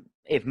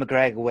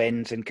McGregor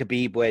wins and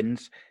Khabib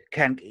wins,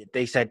 can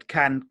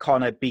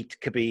Conor beat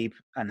Khabib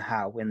and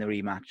how in the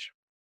rematch?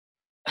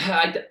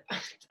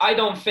 I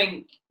don't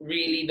think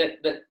really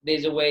that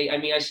there's a way. I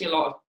mean, I see a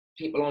lot of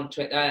people on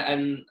Twitter,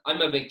 and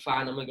I'm a big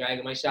fan of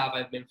McGregor myself.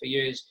 I've been for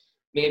years.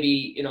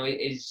 Maybe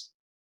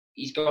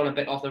he's gone a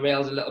bit off the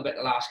rails a little bit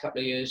the last couple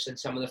of years, and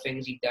some of the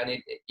things he's done,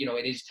 it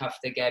is tough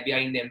to get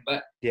behind him.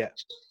 But yeah,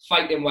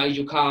 fighting wise,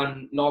 you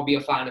can't not be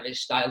a fan of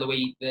his style, the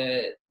way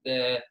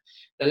the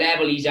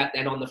level he's at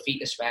then on the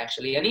feet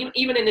especially, and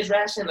even in his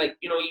wrestling, like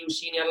you've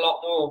seen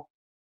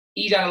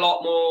he's had a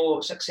lot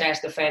more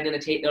success defending a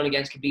takedown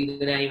against Khabib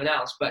than anyone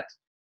else. But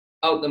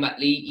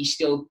ultimately, he's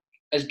still,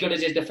 as good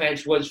as his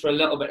defense was for a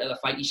little bit of the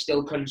fight, he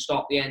still couldn't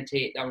stop the end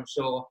takedown.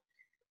 So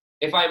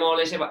if I'm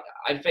honest,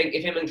 I think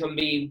if him and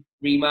Khabib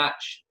rematch,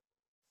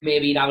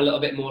 maybe he'd have a little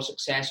bit more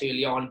success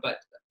early on, but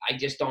I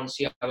just don't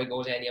see how it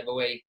goes any other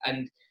way.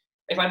 And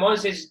if I'm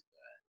honest,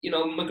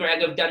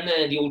 McGregor have done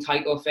the old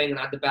title thing and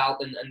had the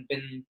belt and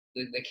been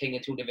the king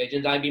of 2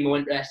 divisions. I'd be more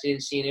interested in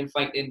seeing him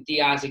fighting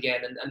Diaz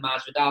again and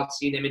Masvidal,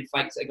 seeing him in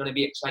fights that are going to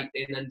be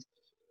exciting and,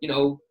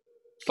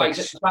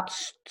 fights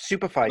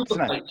super fights,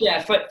 isn't it?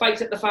 Yeah, fights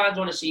that the fans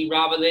want to see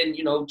rather than,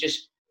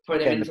 just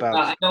putting him in the belt.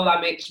 I know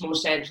that makes more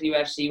sense for the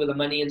UFC with the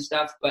money and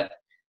stuff, but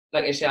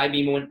like I said, I'd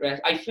be more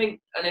interested. I think,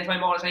 and if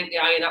I'm honest, I think they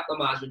iron up the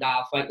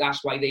Masvidal fight.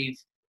 That's why they've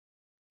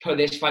put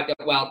this fight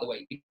at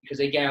welterweight, because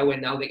they get a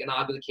win now. They can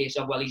argue the case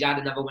of, well, he's had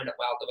another win at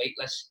welterweight.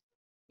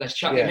 Let's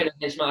chuck him in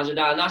against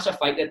Masvidal, and that's a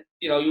fight that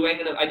you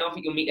ain't gonna. I don't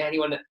think you'll meet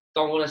anyone that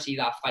don't want to see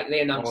that fight.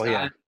 They announced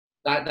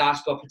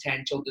that's got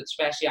potential,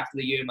 especially after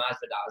the year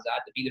Masvidal's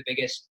had, to be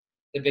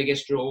the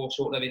biggest draw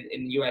sort of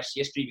in UFC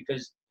history,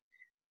 because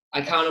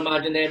I can't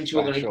imagine them two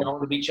are going to get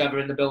on with each other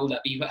in the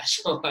build-up either.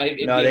 So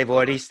they've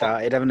already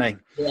started, haven't they?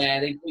 Yeah,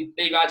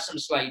 they've had some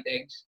slight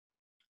digs.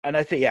 And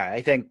I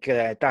think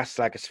that's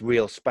like a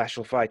real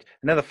special fight.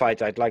 Another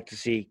fight I'd like to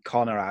see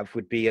Conor have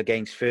would be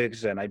against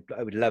Ferguson. I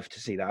would love to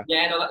see that.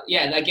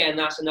 Yeah, again,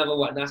 that's another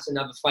one. That's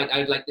another fight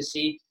I'd like to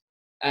see.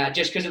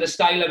 Just because of the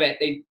style of it,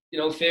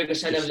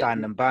 Ferguson just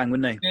stand and bang,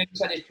 wouldn't they?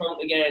 Ferguson is prone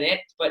to getting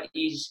hit, but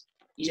he's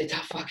a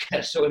tough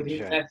fucker. So it'd be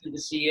interesting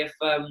to see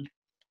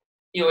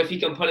if he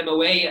can pull him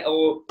away,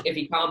 or if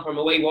he can't pull him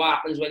away, what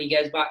happens when he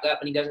gets back up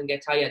and he doesn't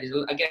get tired.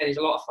 There's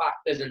a lot of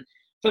factors, and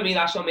for me,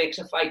 that's what makes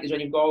a fight, is when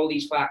you've got all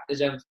these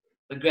factors of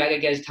McGregor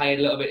gets tired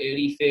a little bit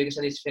early,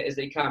 Ferguson is fit as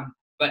they come,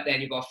 but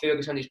then you've got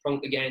Ferguson is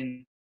prone to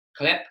getting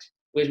clipped,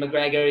 whereas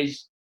McGregor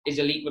is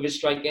elite with his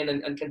striking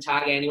and can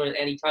tag anyone at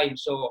any time.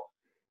 So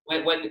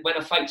when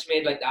a fight's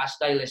made like that,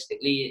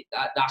 stylistically,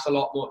 that's a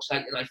lot more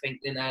exciting, I think,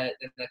 than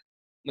the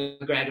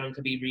McGregor and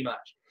Khabib rematch.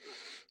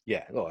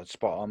 Yeah, it's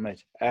spot on,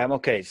 mate.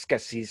 Okay, let's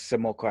get see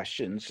some more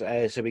questions.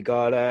 So we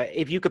got,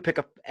 if you could pick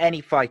up any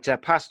fighter,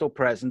 past or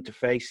present, to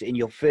face in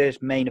your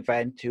first main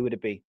event, who would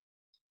it be?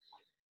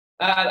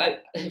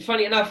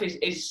 Funny enough,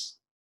 is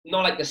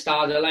not like the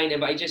stars are lining,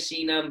 but I just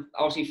seen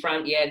obviously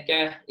Frankie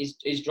Edgar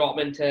is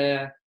dropping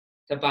to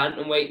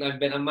bantamweight, and I've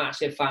been a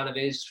massive fan of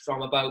his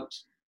from about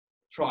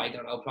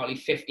probably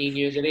 15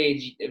 years of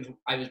age.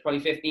 I was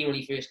probably 15 when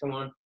he first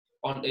come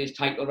onto his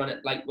title run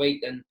at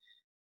lightweight, and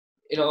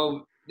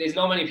there's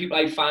not many people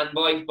I'd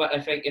fanboy, but I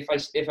think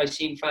if I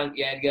seen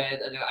Frankie Edgar,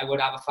 I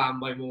would have a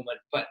fanboy moment.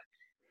 But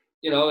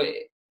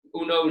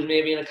who knows?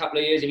 Maybe in a couple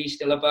of years, if he's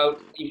still about,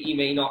 he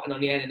may knock it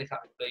on the head in a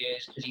couple of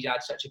years, because he's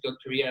had such a good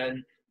career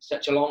and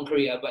such a long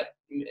career. But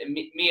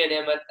me and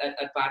him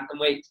at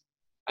bantamweight,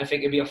 I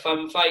think it'd be a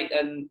fun fight,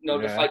 and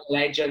to fight a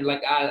legend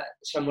like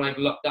someone I've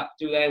looked up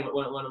to there,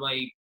 one of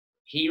my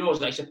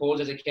heroes, I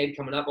suppose, as a kid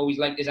coming up. Always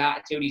liked his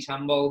attitude. He's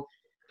humble,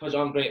 puts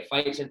on great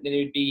fights, and then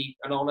it'd be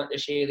an honour to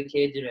share the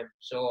cage with him.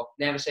 So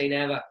never say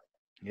never.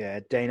 Yeah,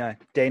 Dana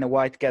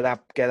White, get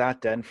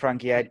that done.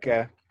 Frankie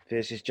Edgar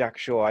versus Jack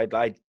Shaw. I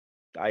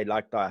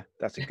like that.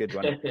 That's a good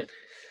one.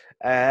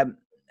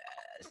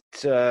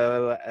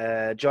 So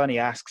Johnny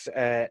asks,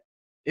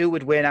 who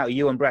would win out of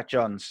you and Brett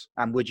Johns,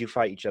 and would you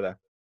fight each other?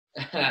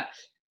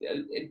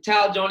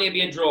 Tell Johnny it'd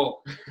be a draw.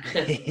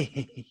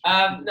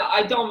 No,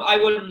 I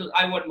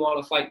wouldn't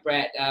want to fight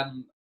Brett.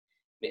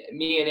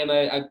 Me and him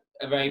are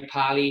very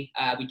pally.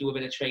 We do a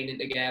bit of training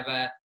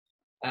together.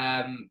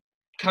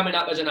 Coming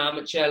up as an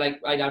amateur, like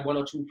I'd had 1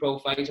 or 2 pro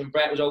fights, and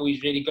Brett was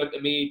always really good to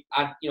me.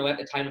 At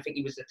the time, I think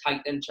he was the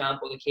Titan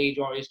champ or the Cage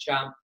Warriors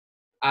champ.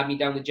 Had me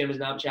down the gym as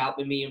an amateur,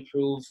 helping me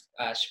improve,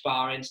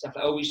 sparring, stuff.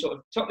 Like, always sort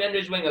of took me under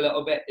his wing a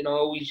little bit,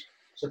 always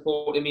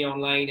supported me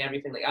online,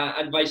 everything like that,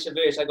 and vice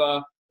versa. I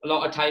got a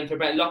lot of time for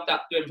Brett, looked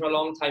up to him for a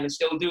long time and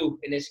still do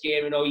in this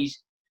game.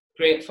 He's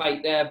a great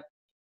fighter.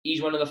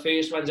 He's one of the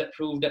first ones that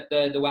proved that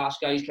the Welsh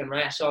guys can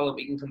wrestle, that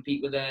we can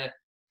compete with the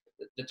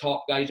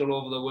top guys all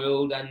over the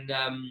world. And,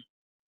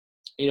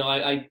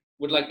 I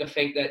would like to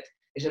think that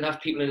there's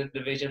enough people in the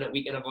division that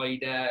we can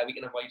avoid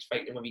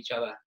fighting with each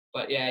other.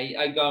 But yeah,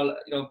 I got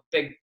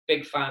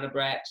big fan of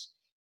Brett's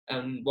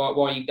and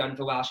what he's done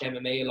for Welsh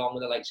MMA, along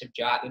with the likes of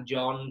Jack and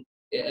John,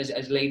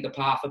 has laid the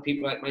path for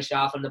people like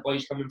myself and the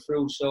boys coming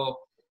through. So,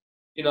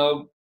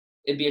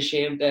 it'd be a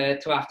shame to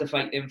have to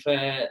fight him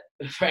for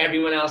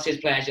everyone else's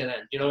pleasure then.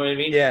 Do you know what I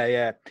mean?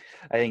 Yeah.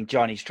 I think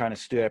Johnny's trying to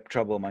stir up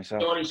trouble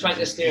myself. Johnny's trying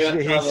to stir up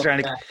trouble.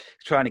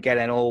 He's trying to get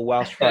an all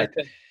Welsh fight.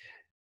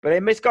 But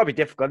it's got to be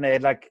difficult, isn't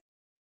it? Like,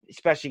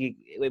 especially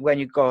when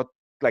you've got,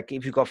 like,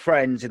 if you've got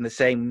friends in the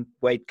same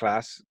weight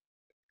class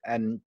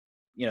and,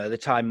 the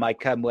time might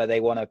come where they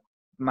want to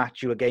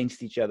match you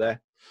against each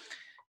other,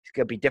 it's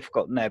going to be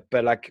difficult, isn't it?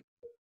 But, like,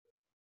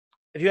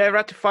 have you ever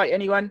had to fight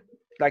anyone,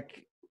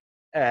 like,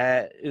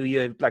 who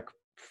you're, like,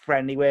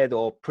 friendly with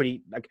or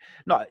pretty, like,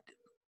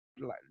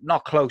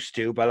 not close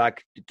to, but,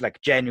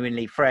 like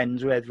genuinely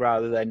friends with,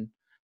 rather than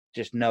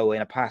just know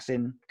in a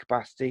passing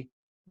capacity?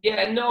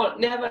 Yeah, no,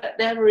 never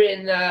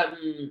in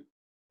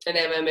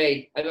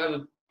MMA.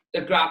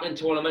 The grappling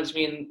tournaments,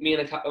 me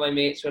and a couple of my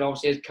mates would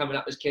obviously, coming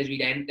up as kids,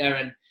 we'd enter,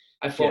 and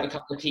I fought a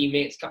couple of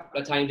teammates a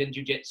couple of times in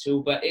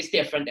jiu-jitsu, but it's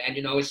different then,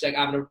 it's like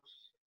having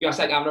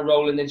a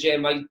roll in the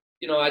gym. I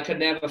could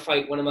never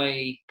fight one of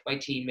my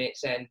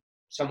teammates and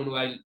someone who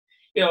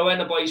when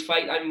the boys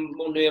fight, I'm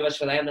more nervous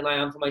for them than I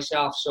am for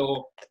myself.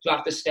 So to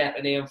have to step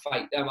in there and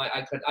fight them,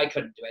 I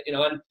couldn't do it,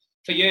 and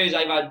for years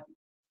I've had,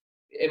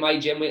 in my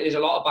gym, there's a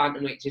lot of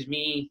bantamweights. There's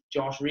me,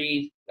 Josh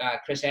Reed,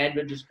 Chris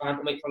Edwards was a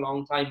bantamweight for a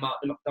long time.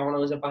 Martin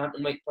McDonough was a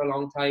bantamweight for a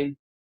long time.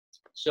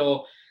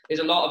 So there's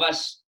a lot of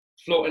us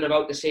floating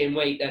about the same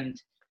weight, and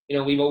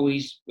we've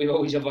always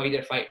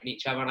avoided fighting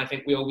each other, and I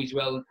think we always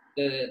will.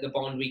 The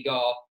bond we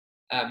got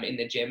in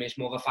the gym is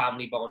more of a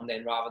family bond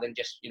then, rather than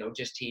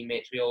just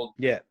teammates. We all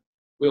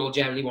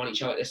generally want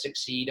each other to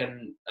succeed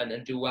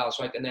and do well.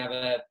 So I can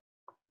never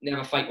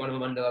fight one of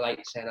them under the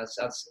lights. And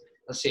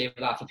I'll save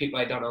that for people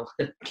I don't know.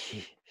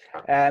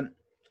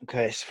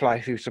 Okay, let's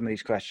fly through some of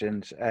these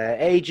questions.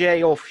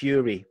 AJ or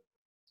Fury?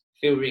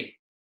 Fury.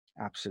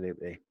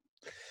 Absolutely.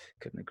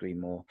 Couldn't agree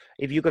more.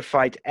 If you could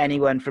fight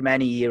anyone from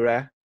any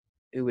era,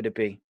 who would it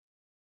be?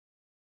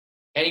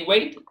 Any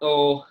weight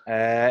or?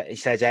 He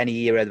says any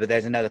era, but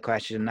there's another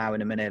question now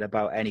in a minute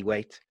about any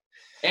weight.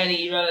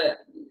 Any era.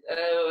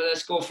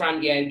 Let's go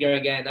Frankie Edgar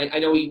again. I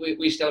know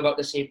we're still about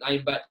the same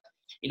time, but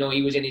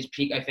he was in his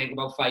peak, I think,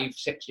 about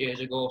 5-6 years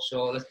ago.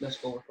 So let's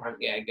go with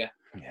Frankie Edgar.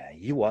 Yeah,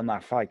 you won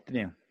that fight,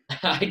 didn't you?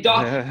 I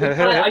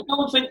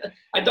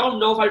don't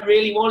know if I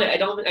really want it. I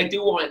don't think I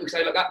do want it because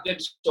I look up to him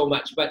so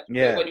much. But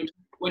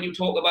when you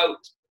talk about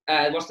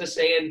what's the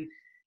saying,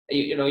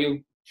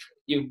 you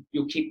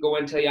keep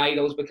going till your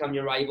idols become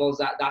your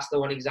rivals. That's the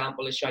one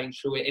example that shines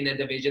through it in the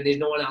division. There's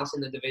no one else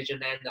in the division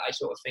then that I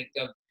sort of think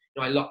of.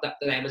 I looked up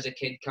to them as a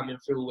kid coming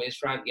through. Whereas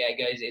Frankie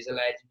Edgar is a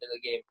legend in the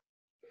game.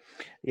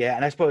 Yeah,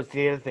 and I suppose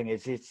the other thing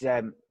is, it's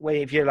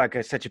if you're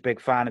like such a big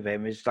fan of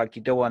him, it's like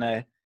you don't want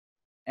to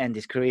end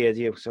his career,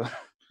 do you? So,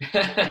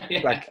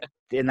 like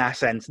in that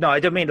sense, no, I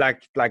don't mean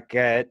like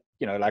nasty.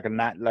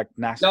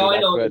 No, I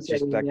know. But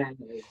just like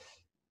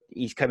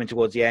he's coming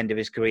towards the end of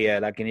his career,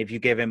 like, and if you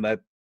give him a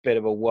bit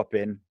of a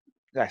whooping,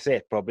 that's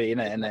it, probably,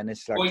 innit? And then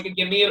it's like, or you could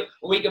give me a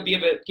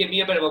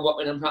bit of a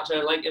whooping, and perhaps I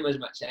don't like him as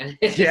much. Then.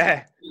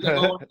 Yeah. You can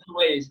go different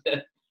ways.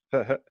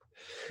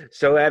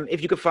 So,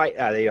 if you could fight,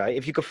 there you are.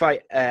 If you could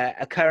fight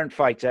a current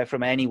fighter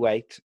from any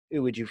weight,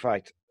 who would you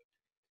fight?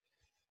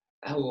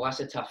 Oh,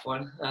 that's a tough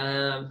one.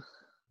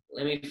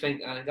 Let me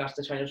think. I have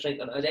to try to think.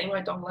 Is anyone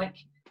I don't like?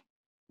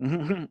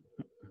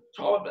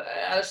 Probably,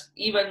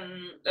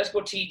 let's go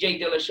TJ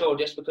Dillashaw,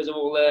 just because of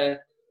all the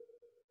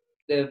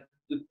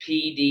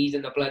PEDs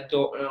and the blood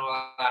doping and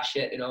all that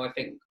shit.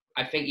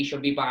 I think he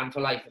should be banned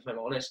for life. If I'm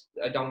honest,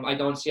 I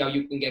don't see how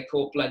you can get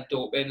caught blood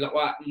doping. Look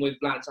what happened with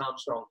Lance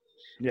Armstrong.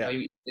 Yeah.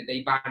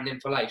 They banned him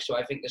for life. So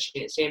I think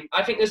the same.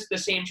 I think the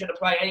same should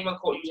apply. Anyone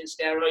caught using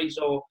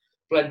steroids or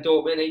blood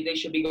doping, they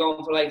should be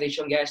gone for life. They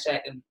shouldn't get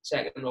a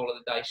second roll of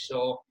the dice.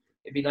 So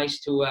it'd be nice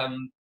to,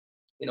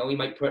 he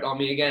might put it on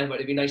me again, but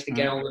it'd be nice to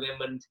get on with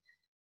him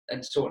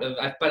and sort of.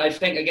 But I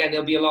think again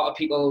there'll be a lot of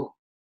people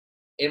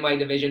in my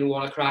division who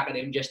want to crack at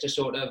him just to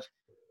sort of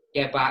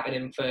get back at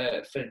him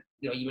for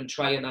even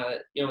trying that.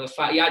 The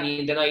fact he hadn't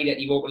even denied it,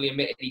 he openly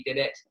admitted he did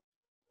it.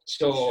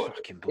 So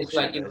it's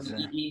like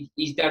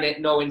he's done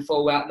it knowing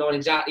full well, knowing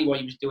exactly what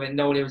he was doing,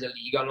 knowing it was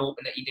illegal, and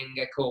hoping that he didn't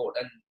get caught,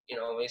 and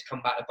he's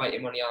come back to bite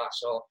him on the arse.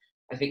 So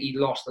I think he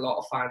lost a lot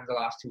of fans the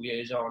last 2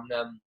 years on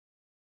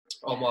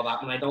what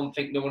happened. I don't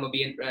think no one will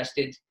be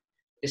interested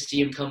to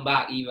see him come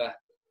back either.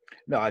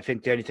 No, I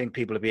think the only thing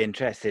people will be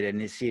interested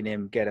in is seeing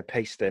him get a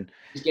pasting.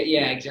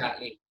 Yeah,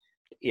 exactly.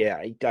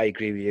 Yeah, I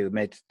agree with you,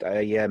 mate.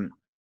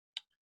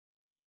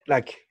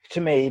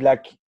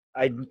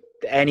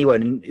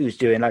 Anyone who's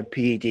doing like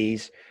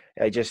PEDs,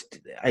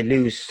 I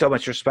lose so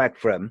much respect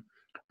for him.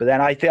 But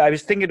then I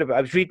was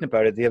reading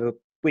about it the other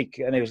week,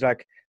 and it was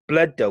like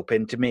blood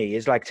doping to me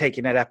is like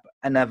taking it up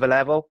another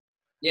level.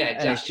 Yeah,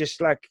 exactly. And it's just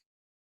like,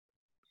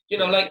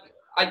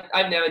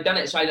 I've never done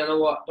it, so I don't know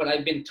what, but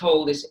I've been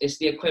told it's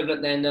the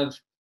equivalent then of,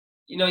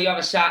 you have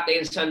a Saturday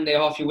and Sunday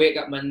off, you wake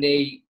up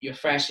Monday, you're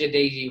fresh your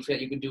daisy, you feel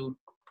like you could do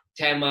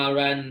 10-mile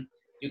run,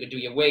 you could do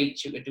your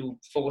weights, you could do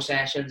 5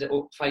 sessions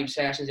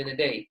in a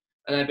day.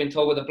 And I've been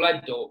told with the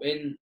blood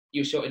doping,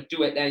 you sort of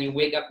do it, then you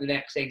wake up the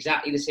next day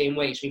exactly the same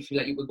way, so you feel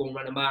like you could go and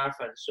run a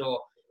marathon. So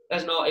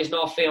it's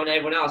not fair on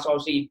everyone else.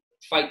 Obviously,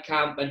 fight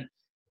camp and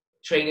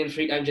training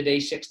 3 times a day,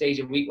 6 days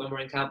a week when we're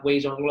in camp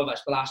weighs on all of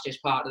us, but that's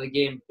just part of the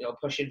game.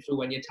 Pushing through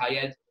when you're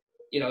tired.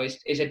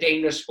 It's a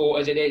dangerous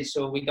sport as it is,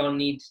 so we don't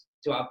need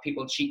to have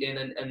people cheating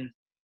and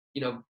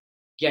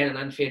getting an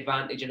unfair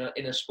advantage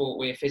in a sport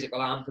where physical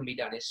harm can be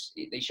done.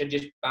 They should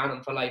just ban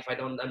them for life. I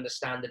don't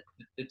understand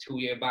the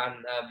 2-year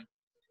ban.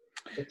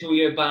 The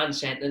 2-year ban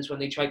sentence when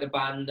they tried to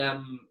ban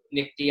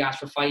Nick Diaz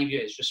for 5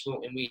 years for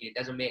smoking weed. It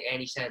doesn't make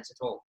any sense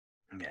at all.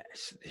 Yeah,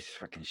 it's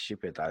fucking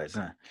stupid, that,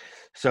 isn't it?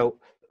 So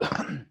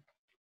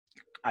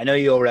I know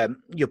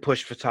you're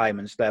pushed for time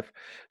and stuff,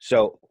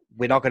 so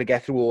we're not going to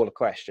get through all the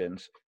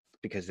questions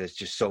because there's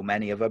just so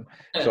many of them.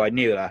 So I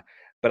knew that,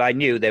 but I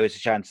knew there was a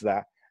chance of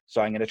that.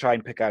 So I'm going to try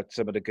and pick out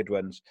some of the good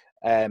ones.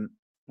 What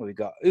we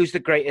got? Who's the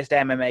greatest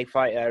MMA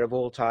fighter of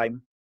all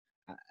time?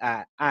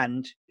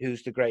 And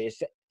who's the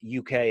greatest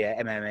UK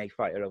MMA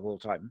fighter of all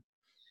time?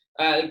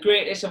 The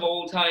greatest of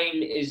all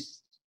time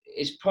is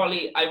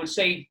probably, I would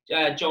say,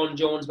 John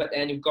Jones, but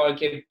then you've got to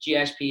give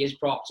GSP his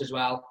props as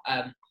well.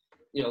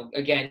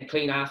 Again,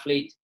 clean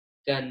athlete.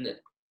 Then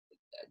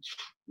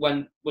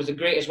was the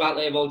greatest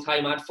welterweight of all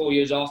time. Had 4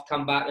 years off,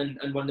 come back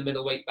and won the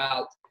middleweight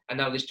belt. And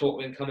now there's talk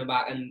of him coming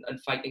back and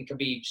fighting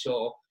Khabib.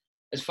 So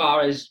as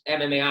far as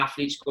MMA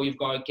athletes go, you've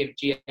got to give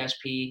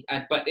GSP.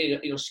 But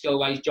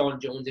skill-wise, John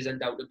Jones is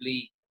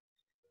undoubtedly,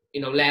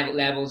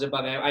 levels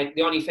above him.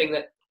 The only thing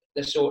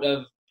that sort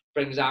of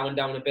brings Aaron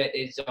down a bit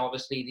is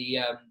obviously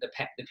the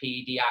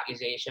PED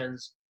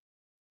accusations.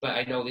 But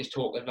I know there's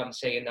talk of them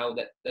saying now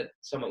that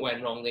something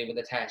went wrong there with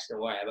the test or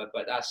whatever.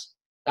 But that's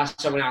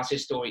someone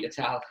else's story to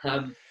tell.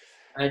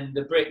 And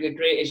the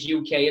greatest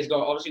UK has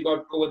got to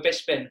go with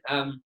Bisping.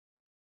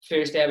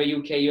 First ever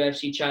UK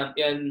UFC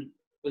champion,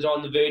 was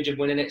on the verge of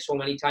winning it so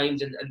many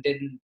times and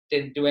didn't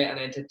do it, and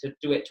then to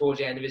do it towards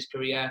the end of his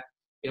career,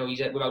 he's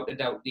without a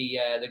doubt the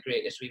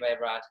greatest we've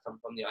ever had come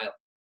from the aisle.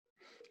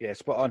 Yeah,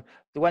 spot on.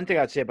 The one thing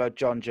I'd say about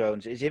John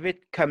Jones is if it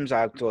comes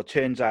out or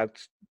turns out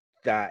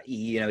that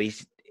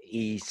he's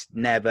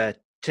never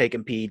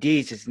taken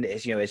PEDs,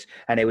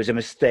 and it was a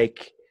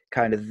mistake,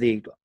 kind of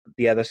the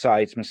other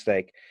side's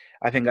mistake,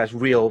 I think that's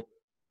real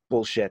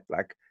bullshit.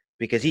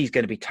 Because he's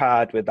going to be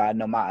tarred with that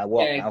no matter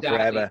what, now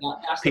forever.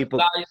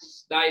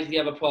 That is the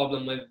other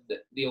problem with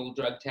the old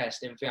drug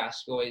testing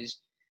fiasco is,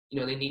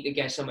 they need to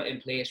get something in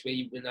place where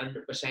you can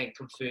 100%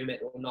 confirm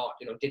it or not.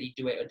 Did he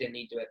do it or didn't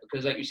he do it?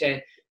 Because like you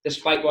said,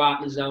 despite what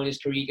happens now in his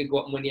career, he could go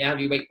up and win the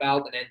heavyweight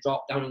belt and then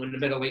drop down and win the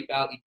middleweight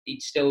belt.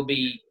 He'd still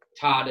be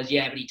tarred as,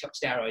 but he took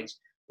steroids.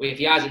 Where if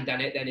he hasn't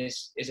done it, then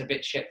it's a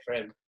bit shit for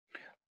him.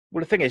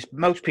 Well, the thing is,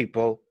 most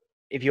people,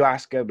 if you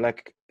ask them,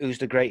 who's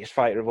the greatest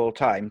fighter of all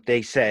time,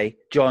 they say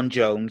John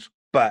Jones,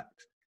 but,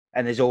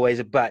 and there's always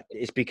a but.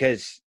 It's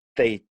because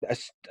they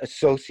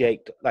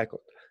associate,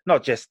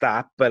 not just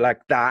that, but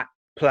that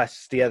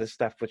plus the other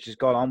stuff which has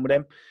gone on with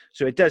him.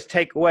 So it does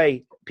take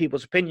away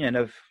people's opinion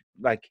of,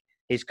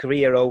 his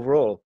career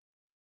overall.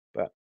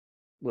 But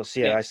we'll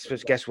see. Yeah. I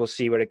guess we'll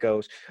see where it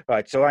goes.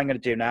 Right, so what I'm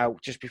going to do now,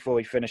 just before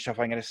we finish off,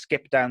 I'm going to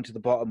skip down to the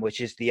bottom,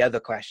 which is the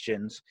other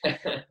questions.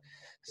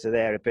 So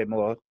they're a bit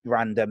more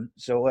random.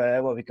 So what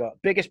have we got?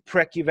 Biggest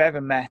prick you've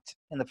ever met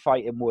in the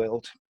fighting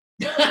world?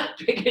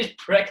 Biggest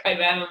prick I've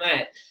ever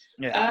met?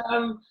 Yeah.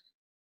 I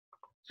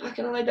don't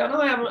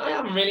know. I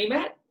haven't really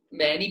met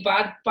many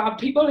bad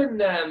people. In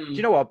Do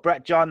you know what?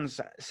 Brett Johns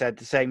said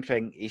the same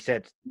thing. He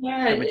said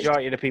the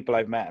majority of the people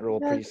I've met are all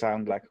pretty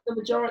sound. The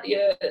majority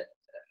of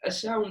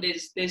sound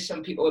is there's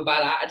some people with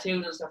bad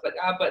attitudes and stuff like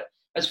that. But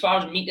as far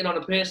as meeting on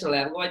a personal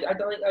level, I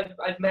don't think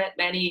I've met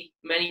many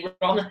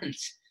wrong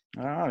uns.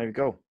 Oh, there we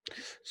go.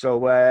 So,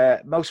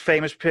 most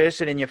famous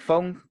person in your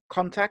phone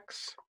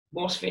contacts?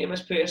 Most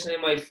famous person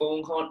in my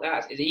phone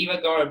contacts is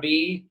either got to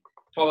be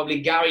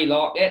probably Gary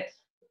Lockett,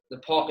 the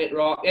Pocket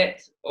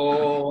Rocket,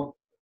 or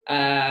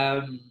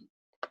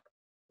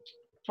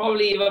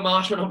probably either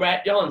Marshall or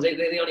Brett Johns. They're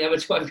the only other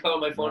two I've got on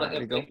my phone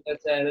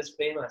that's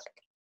famous.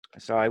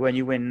 So when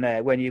you win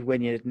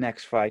your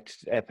next fight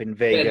up in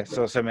Vegas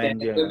or something,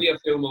 there'll be a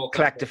few more.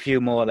 Collect a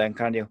few more then,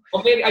 can you?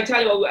 Well, maybe I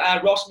tell you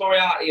what, Ross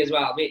Moriarty as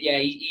well. Yeah,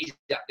 he's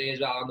up there as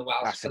well on the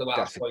Welsh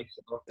voice.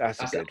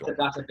 That's a good one.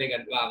 That's a big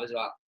one to have as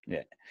well.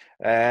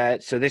 Yeah.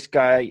 So this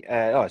guy,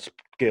 it's a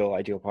girl.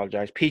 I do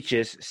apologise.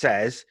 Peaches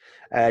says,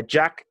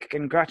 Jack,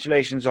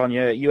 congratulations on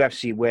your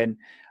UFC win.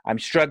 I'm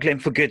struggling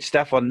for good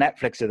stuff on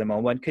Netflix at the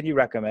moment. Can you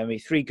recommend me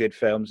 3 good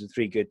films and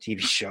 3 good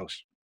TV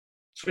shows?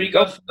 3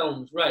 good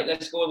films. Right,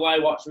 let's go with what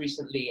I watched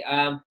recently.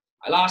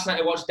 Last night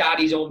I watched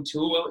Daddy's Home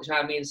 2, which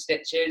had me in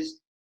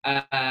stitches.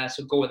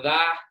 So go with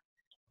that.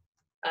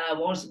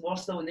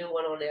 What's the new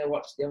one on there I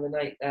watched the other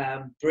night?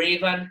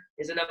 Braven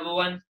is another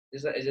one.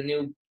 Is a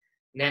new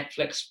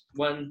Netflix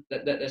one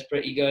that's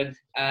pretty good.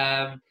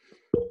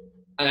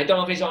 And I don't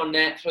know if it's on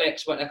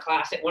Netflix, but a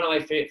classic, one of my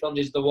favourite films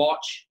is The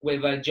Watch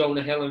with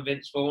Jonah Hill and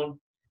Vince Vaughn.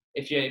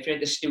 If you're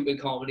into stupid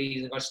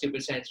comedies and got a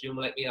stupid sense of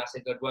humour like me, that's a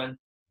good one.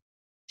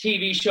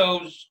 TV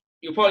shows,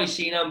 you've probably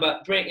seen them,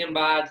 but Breaking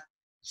Bad,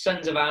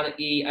 Sons of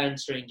Anarchy, and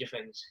Stranger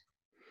Things.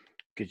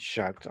 Good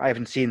shout. I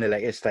haven't seen the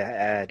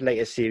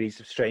latest series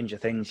of Stranger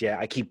Things yet.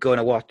 I keep going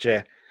to watch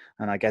it,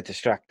 and I get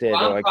distracted.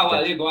 Power,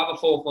 you go have a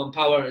 4th one,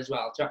 Power as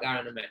well. Check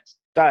that in a minute.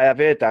 I've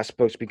heard that's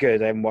supposed to be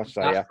good. I haven't watched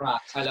that yet. Right.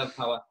 I love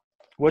Power.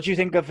 What do you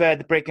think of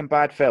the Breaking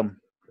Bad film?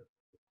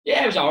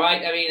 Yeah, it was all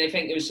right. I mean, I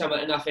think it was something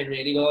to nothing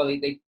really. Though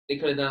they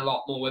could have done a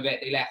lot more with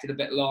it. They left it a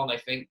bit long, I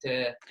think,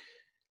 to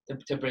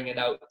bring it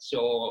out.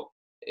 So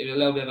it was a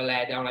little bit of a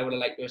letdown. I would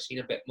have liked to have seen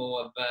a bit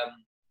more of,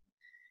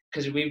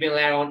 because we've been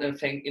led on to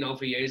think,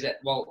 for years that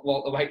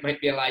Walter White might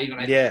be alive,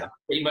 and I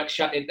pretty much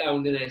shut it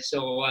down to this.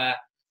 So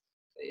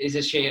it's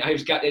a shame. I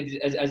was gutted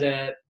as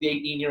the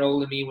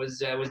 18-year-old in me was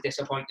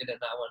disappointed in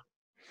that one.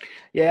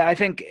 Yeah, I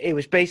think it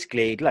was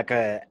basically like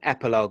a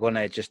epilogue, wasn't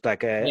it? Just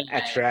like a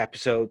extra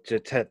episode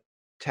to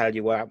tell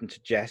you what happened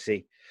to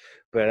Jesse.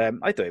 But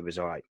I thought it was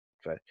all right.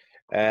 But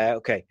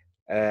okay,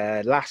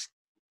 last.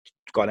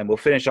 Go on, and we'll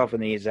finish off on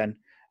these then.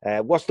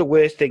 What's the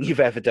worst thing you've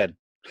ever done?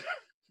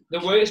 The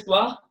worst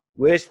what?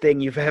 Worst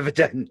thing you've ever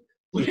done.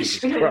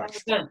 Worst thing I've ever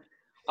done.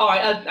 All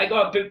right, I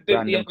got a bit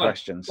random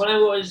questions. When I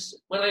was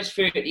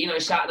 13, I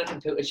sat in a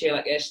computer chair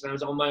like this, and I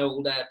was on my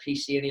old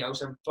PC in the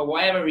house, and for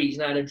whatever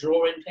reason, I had a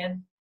drawing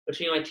pen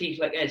between my teeth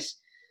like this.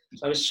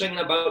 So I was swinging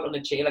about on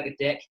the chair like a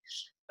dick,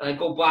 and I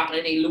go back, and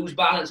then I lose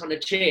balance on the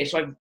chair, so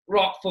I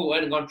rocked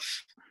forward and gone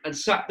and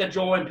sucked the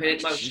drawing pen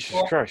in my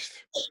mouth,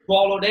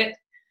 swallowed it.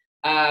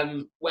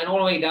 Went all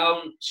the way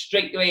down,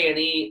 straight to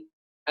A&E.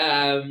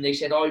 They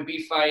said, you'll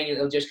be fine,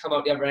 it'll just come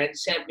out the other end.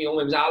 Sent me home,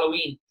 it was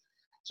Halloween.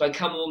 So I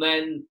come home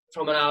then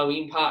from an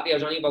Halloween party, I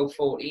was only about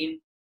 14.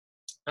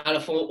 I had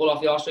a phone call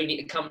off the hospital, you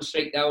need to come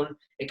straight down,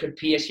 it could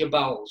pierce your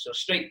bowels. So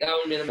straight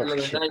down in the middle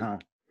of the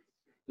night.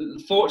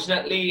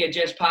 Fortunately, it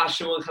just passed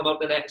through and come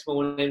up the next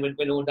morning when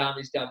no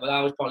damage done. But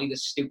that was probably the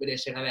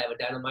stupidest thing I've ever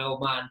done. And my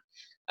old man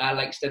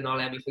likes to not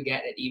let me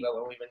forget it either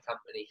when we're in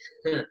company.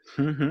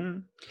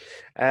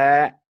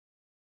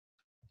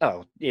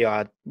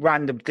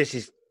 Random. This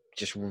is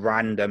just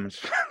random.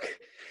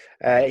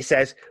 It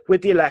says,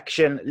 with the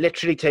election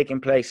literally taking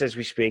place as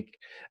we speak,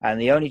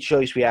 and the only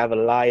choice we have are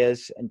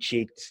liars and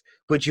cheats,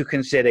 would you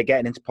consider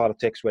getting into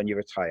politics when you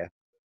retire?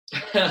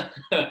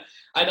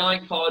 I don't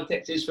think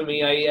politics is for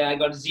me. I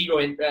got zero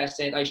interest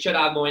in it. I should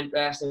have more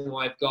interest in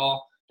what I've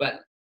got,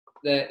 but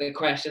the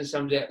questions,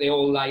 they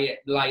all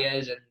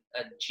liars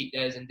and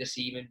cheaters and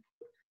deceiving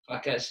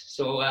fuckers.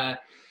 So,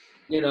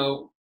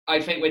 I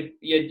think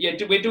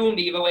we're doomed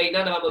either way.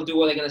 None of them will do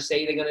what they're going to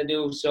say they're going to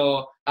do.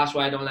 So that's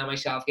why I don't let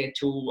myself get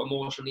too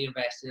emotionally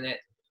invested in it.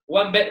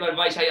 One bit of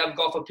advice I have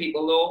got for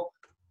people, though,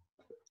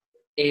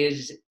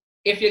 is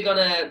if you're going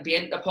to be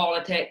into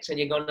politics and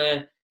you're going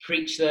to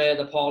preach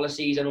the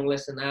policies and all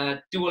this and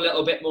that, do a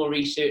little bit more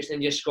research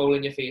than just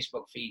scrolling your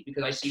Facebook feed.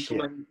 Because I see too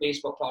many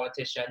Facebook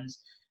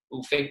politicians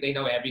who think they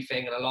know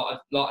everything, and a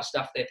lot of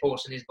stuff they're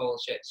posting is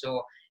bullshit.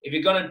 So if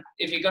you're gonna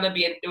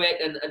be into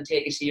it and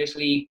take it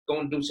seriously,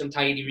 go and do some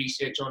tidy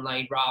research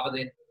online rather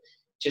than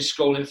just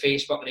scrolling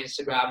Facebook and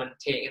Instagram and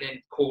taking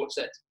in quotes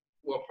that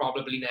were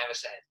probably never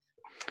said.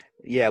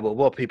 Yeah, well,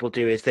 what people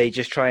do is they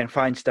just try and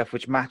find stuff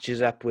which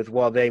matches up with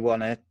what they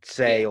want to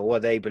say or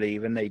what they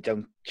believe, and they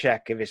don't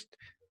check if it's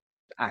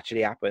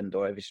actually happened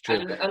or if it's true.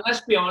 And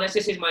let's be honest,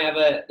 this is my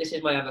other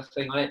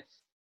thing, right?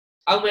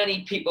 How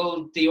many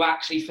people do you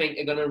actually think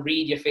are going to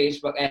read your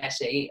Facebook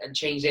essay and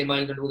change their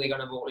mind on who they're going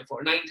to vote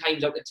for? 9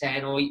 times out of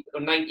 10, or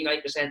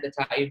 99% of the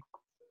time,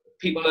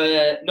 people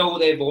know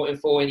they're voting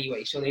for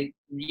anyway. So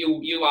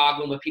you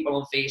arguing with people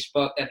on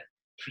Facebook and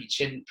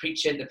preaching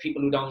to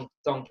people who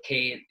don't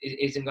care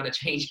isn't going to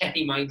change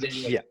any minds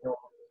anyway. Yeah. So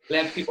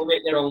let people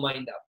make their own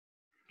mind up.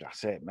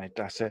 That's it, mate.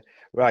 That's it.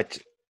 Right.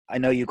 I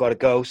know you got to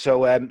go.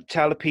 So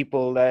tell the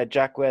people,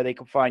 Jack, where they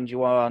can find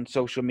you on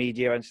social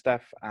media and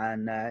stuff.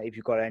 And if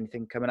you've got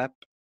anything coming up.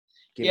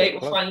 Yeah, you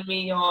can find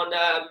me on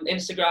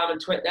Instagram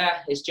and Twitter.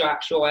 It's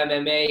Jack Show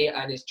MMA,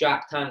 and it's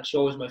Jack Tank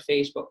Show is my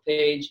Facebook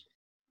page.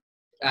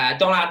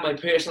 Don't add my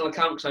personal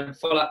account because I'm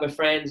full up with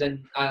friends and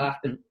I'll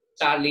have to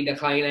sadly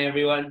decline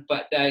everyone.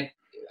 But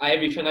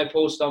everything I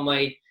post on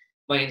my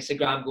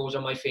Instagram goes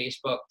on my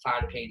Facebook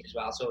fan page as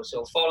well.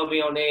 So follow me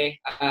on there.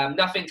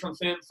 Nothing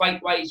confirmed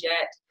fight-wise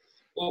yet.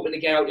 Hoping to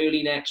get out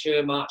early next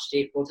year, March,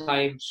 April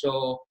time.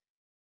 So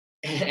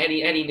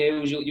any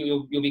news,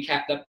 you'll be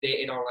kept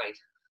updated online.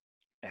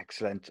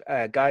 Excellent.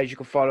 Guys, you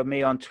can follow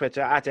me on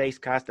Twitter at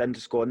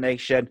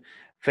ACEcast_nation,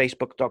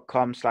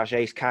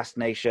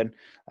 Facebook.com/ACEcastNation.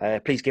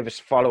 Please give us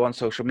a follow on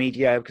social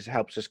media because it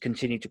helps us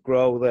continue to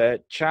grow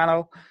the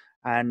channel.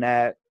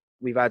 And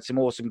we've had some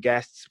awesome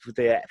guests from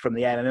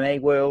the MMA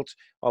world.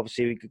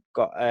 Obviously, we've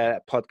got a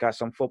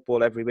podcast on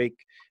football every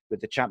week with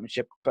the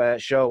Championship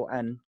show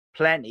and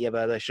plenty of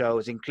other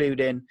shows,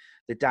 including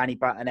the Danny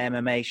Batten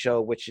MMA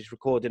show, which is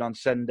recorded on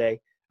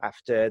Sunday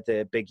after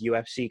the big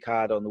UFC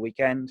card on the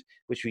weekend,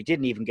 which we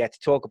didn't even get to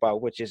talk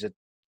about, which is a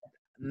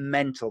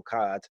mental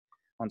card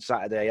on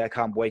Saturday. I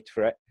can't wait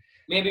for it.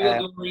 Maybe we'll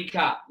do a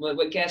recap.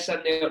 We'll get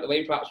Sunday out the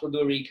way. Perhaps we'll do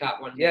a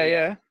recap one day.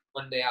 Yeah.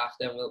 One day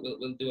after, and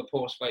we'll do a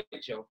post-fight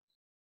show.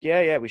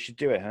 Yeah, we should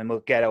do it, and we'll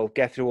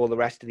get through all the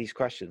rest of these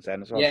questions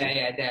then as well.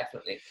 Yeah,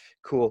 definitely.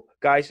 Cool,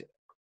 guys.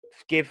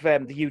 Give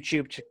the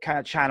YouTube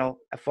channel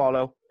a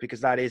follow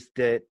because that is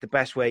the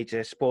best way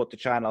to support the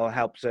channel. It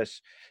helps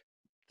us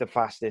the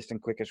fastest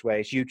and quickest way.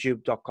 It's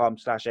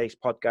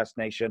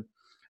youtube.com/ACEpodcastNation.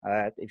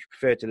 If you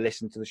prefer to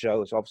listen to the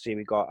shows, obviously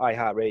we've got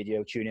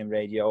iHeartRadio, TuneIn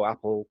Radio,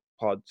 Apple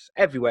Pods,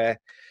 everywhere.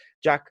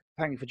 Jack,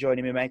 thank you for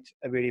joining me, mate.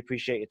 I really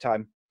appreciate your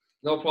time.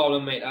 No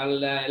problem, mate.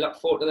 I'll look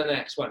forward to the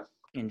next one.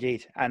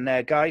 Indeed.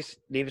 And guys,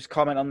 leave us a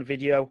comment on the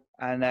video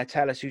and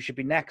tell us who should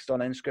be next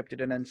on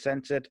Unscripted and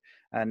Uncensored.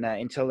 And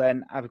until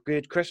then, have a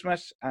good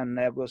Christmas, and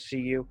we'll see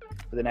you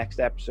for the next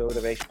episode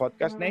of Ace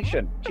Podcast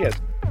Nation. Cheers.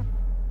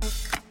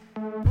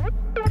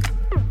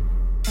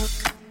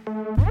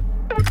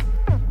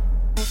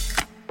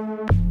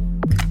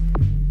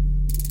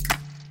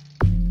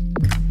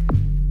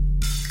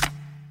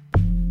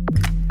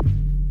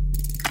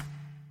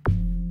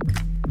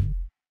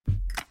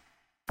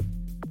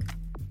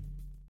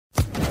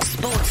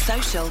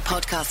 Social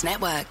Podcast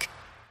Network.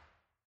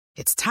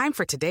 It's time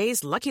for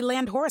today's Lucky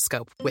Land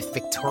horoscope with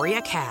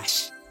Victoria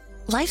Cash.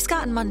 Life's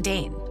gotten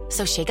mundane,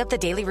 so shake up the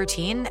daily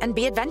routine and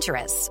be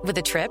adventurous with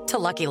a trip to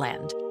Lucky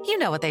Land. You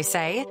know what they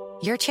say,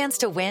 your chance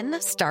to win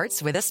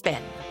starts with a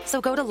spin.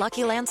 So go to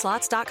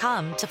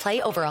LuckyLandSlots.com to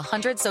play over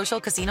 100 social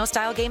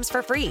casino-style games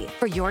for free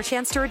for your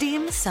chance to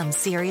redeem some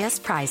serious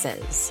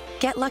prizes.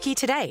 Get lucky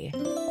today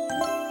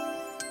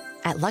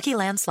at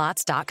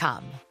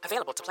LuckyLandSlots.com.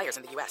 Available to players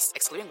in the U.S.,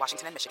 excluding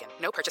Washington and Michigan.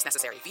 No purchase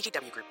necessary.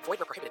 VGW Group. Void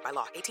where prohibited by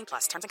law.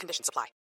 18+. Terms and conditions apply.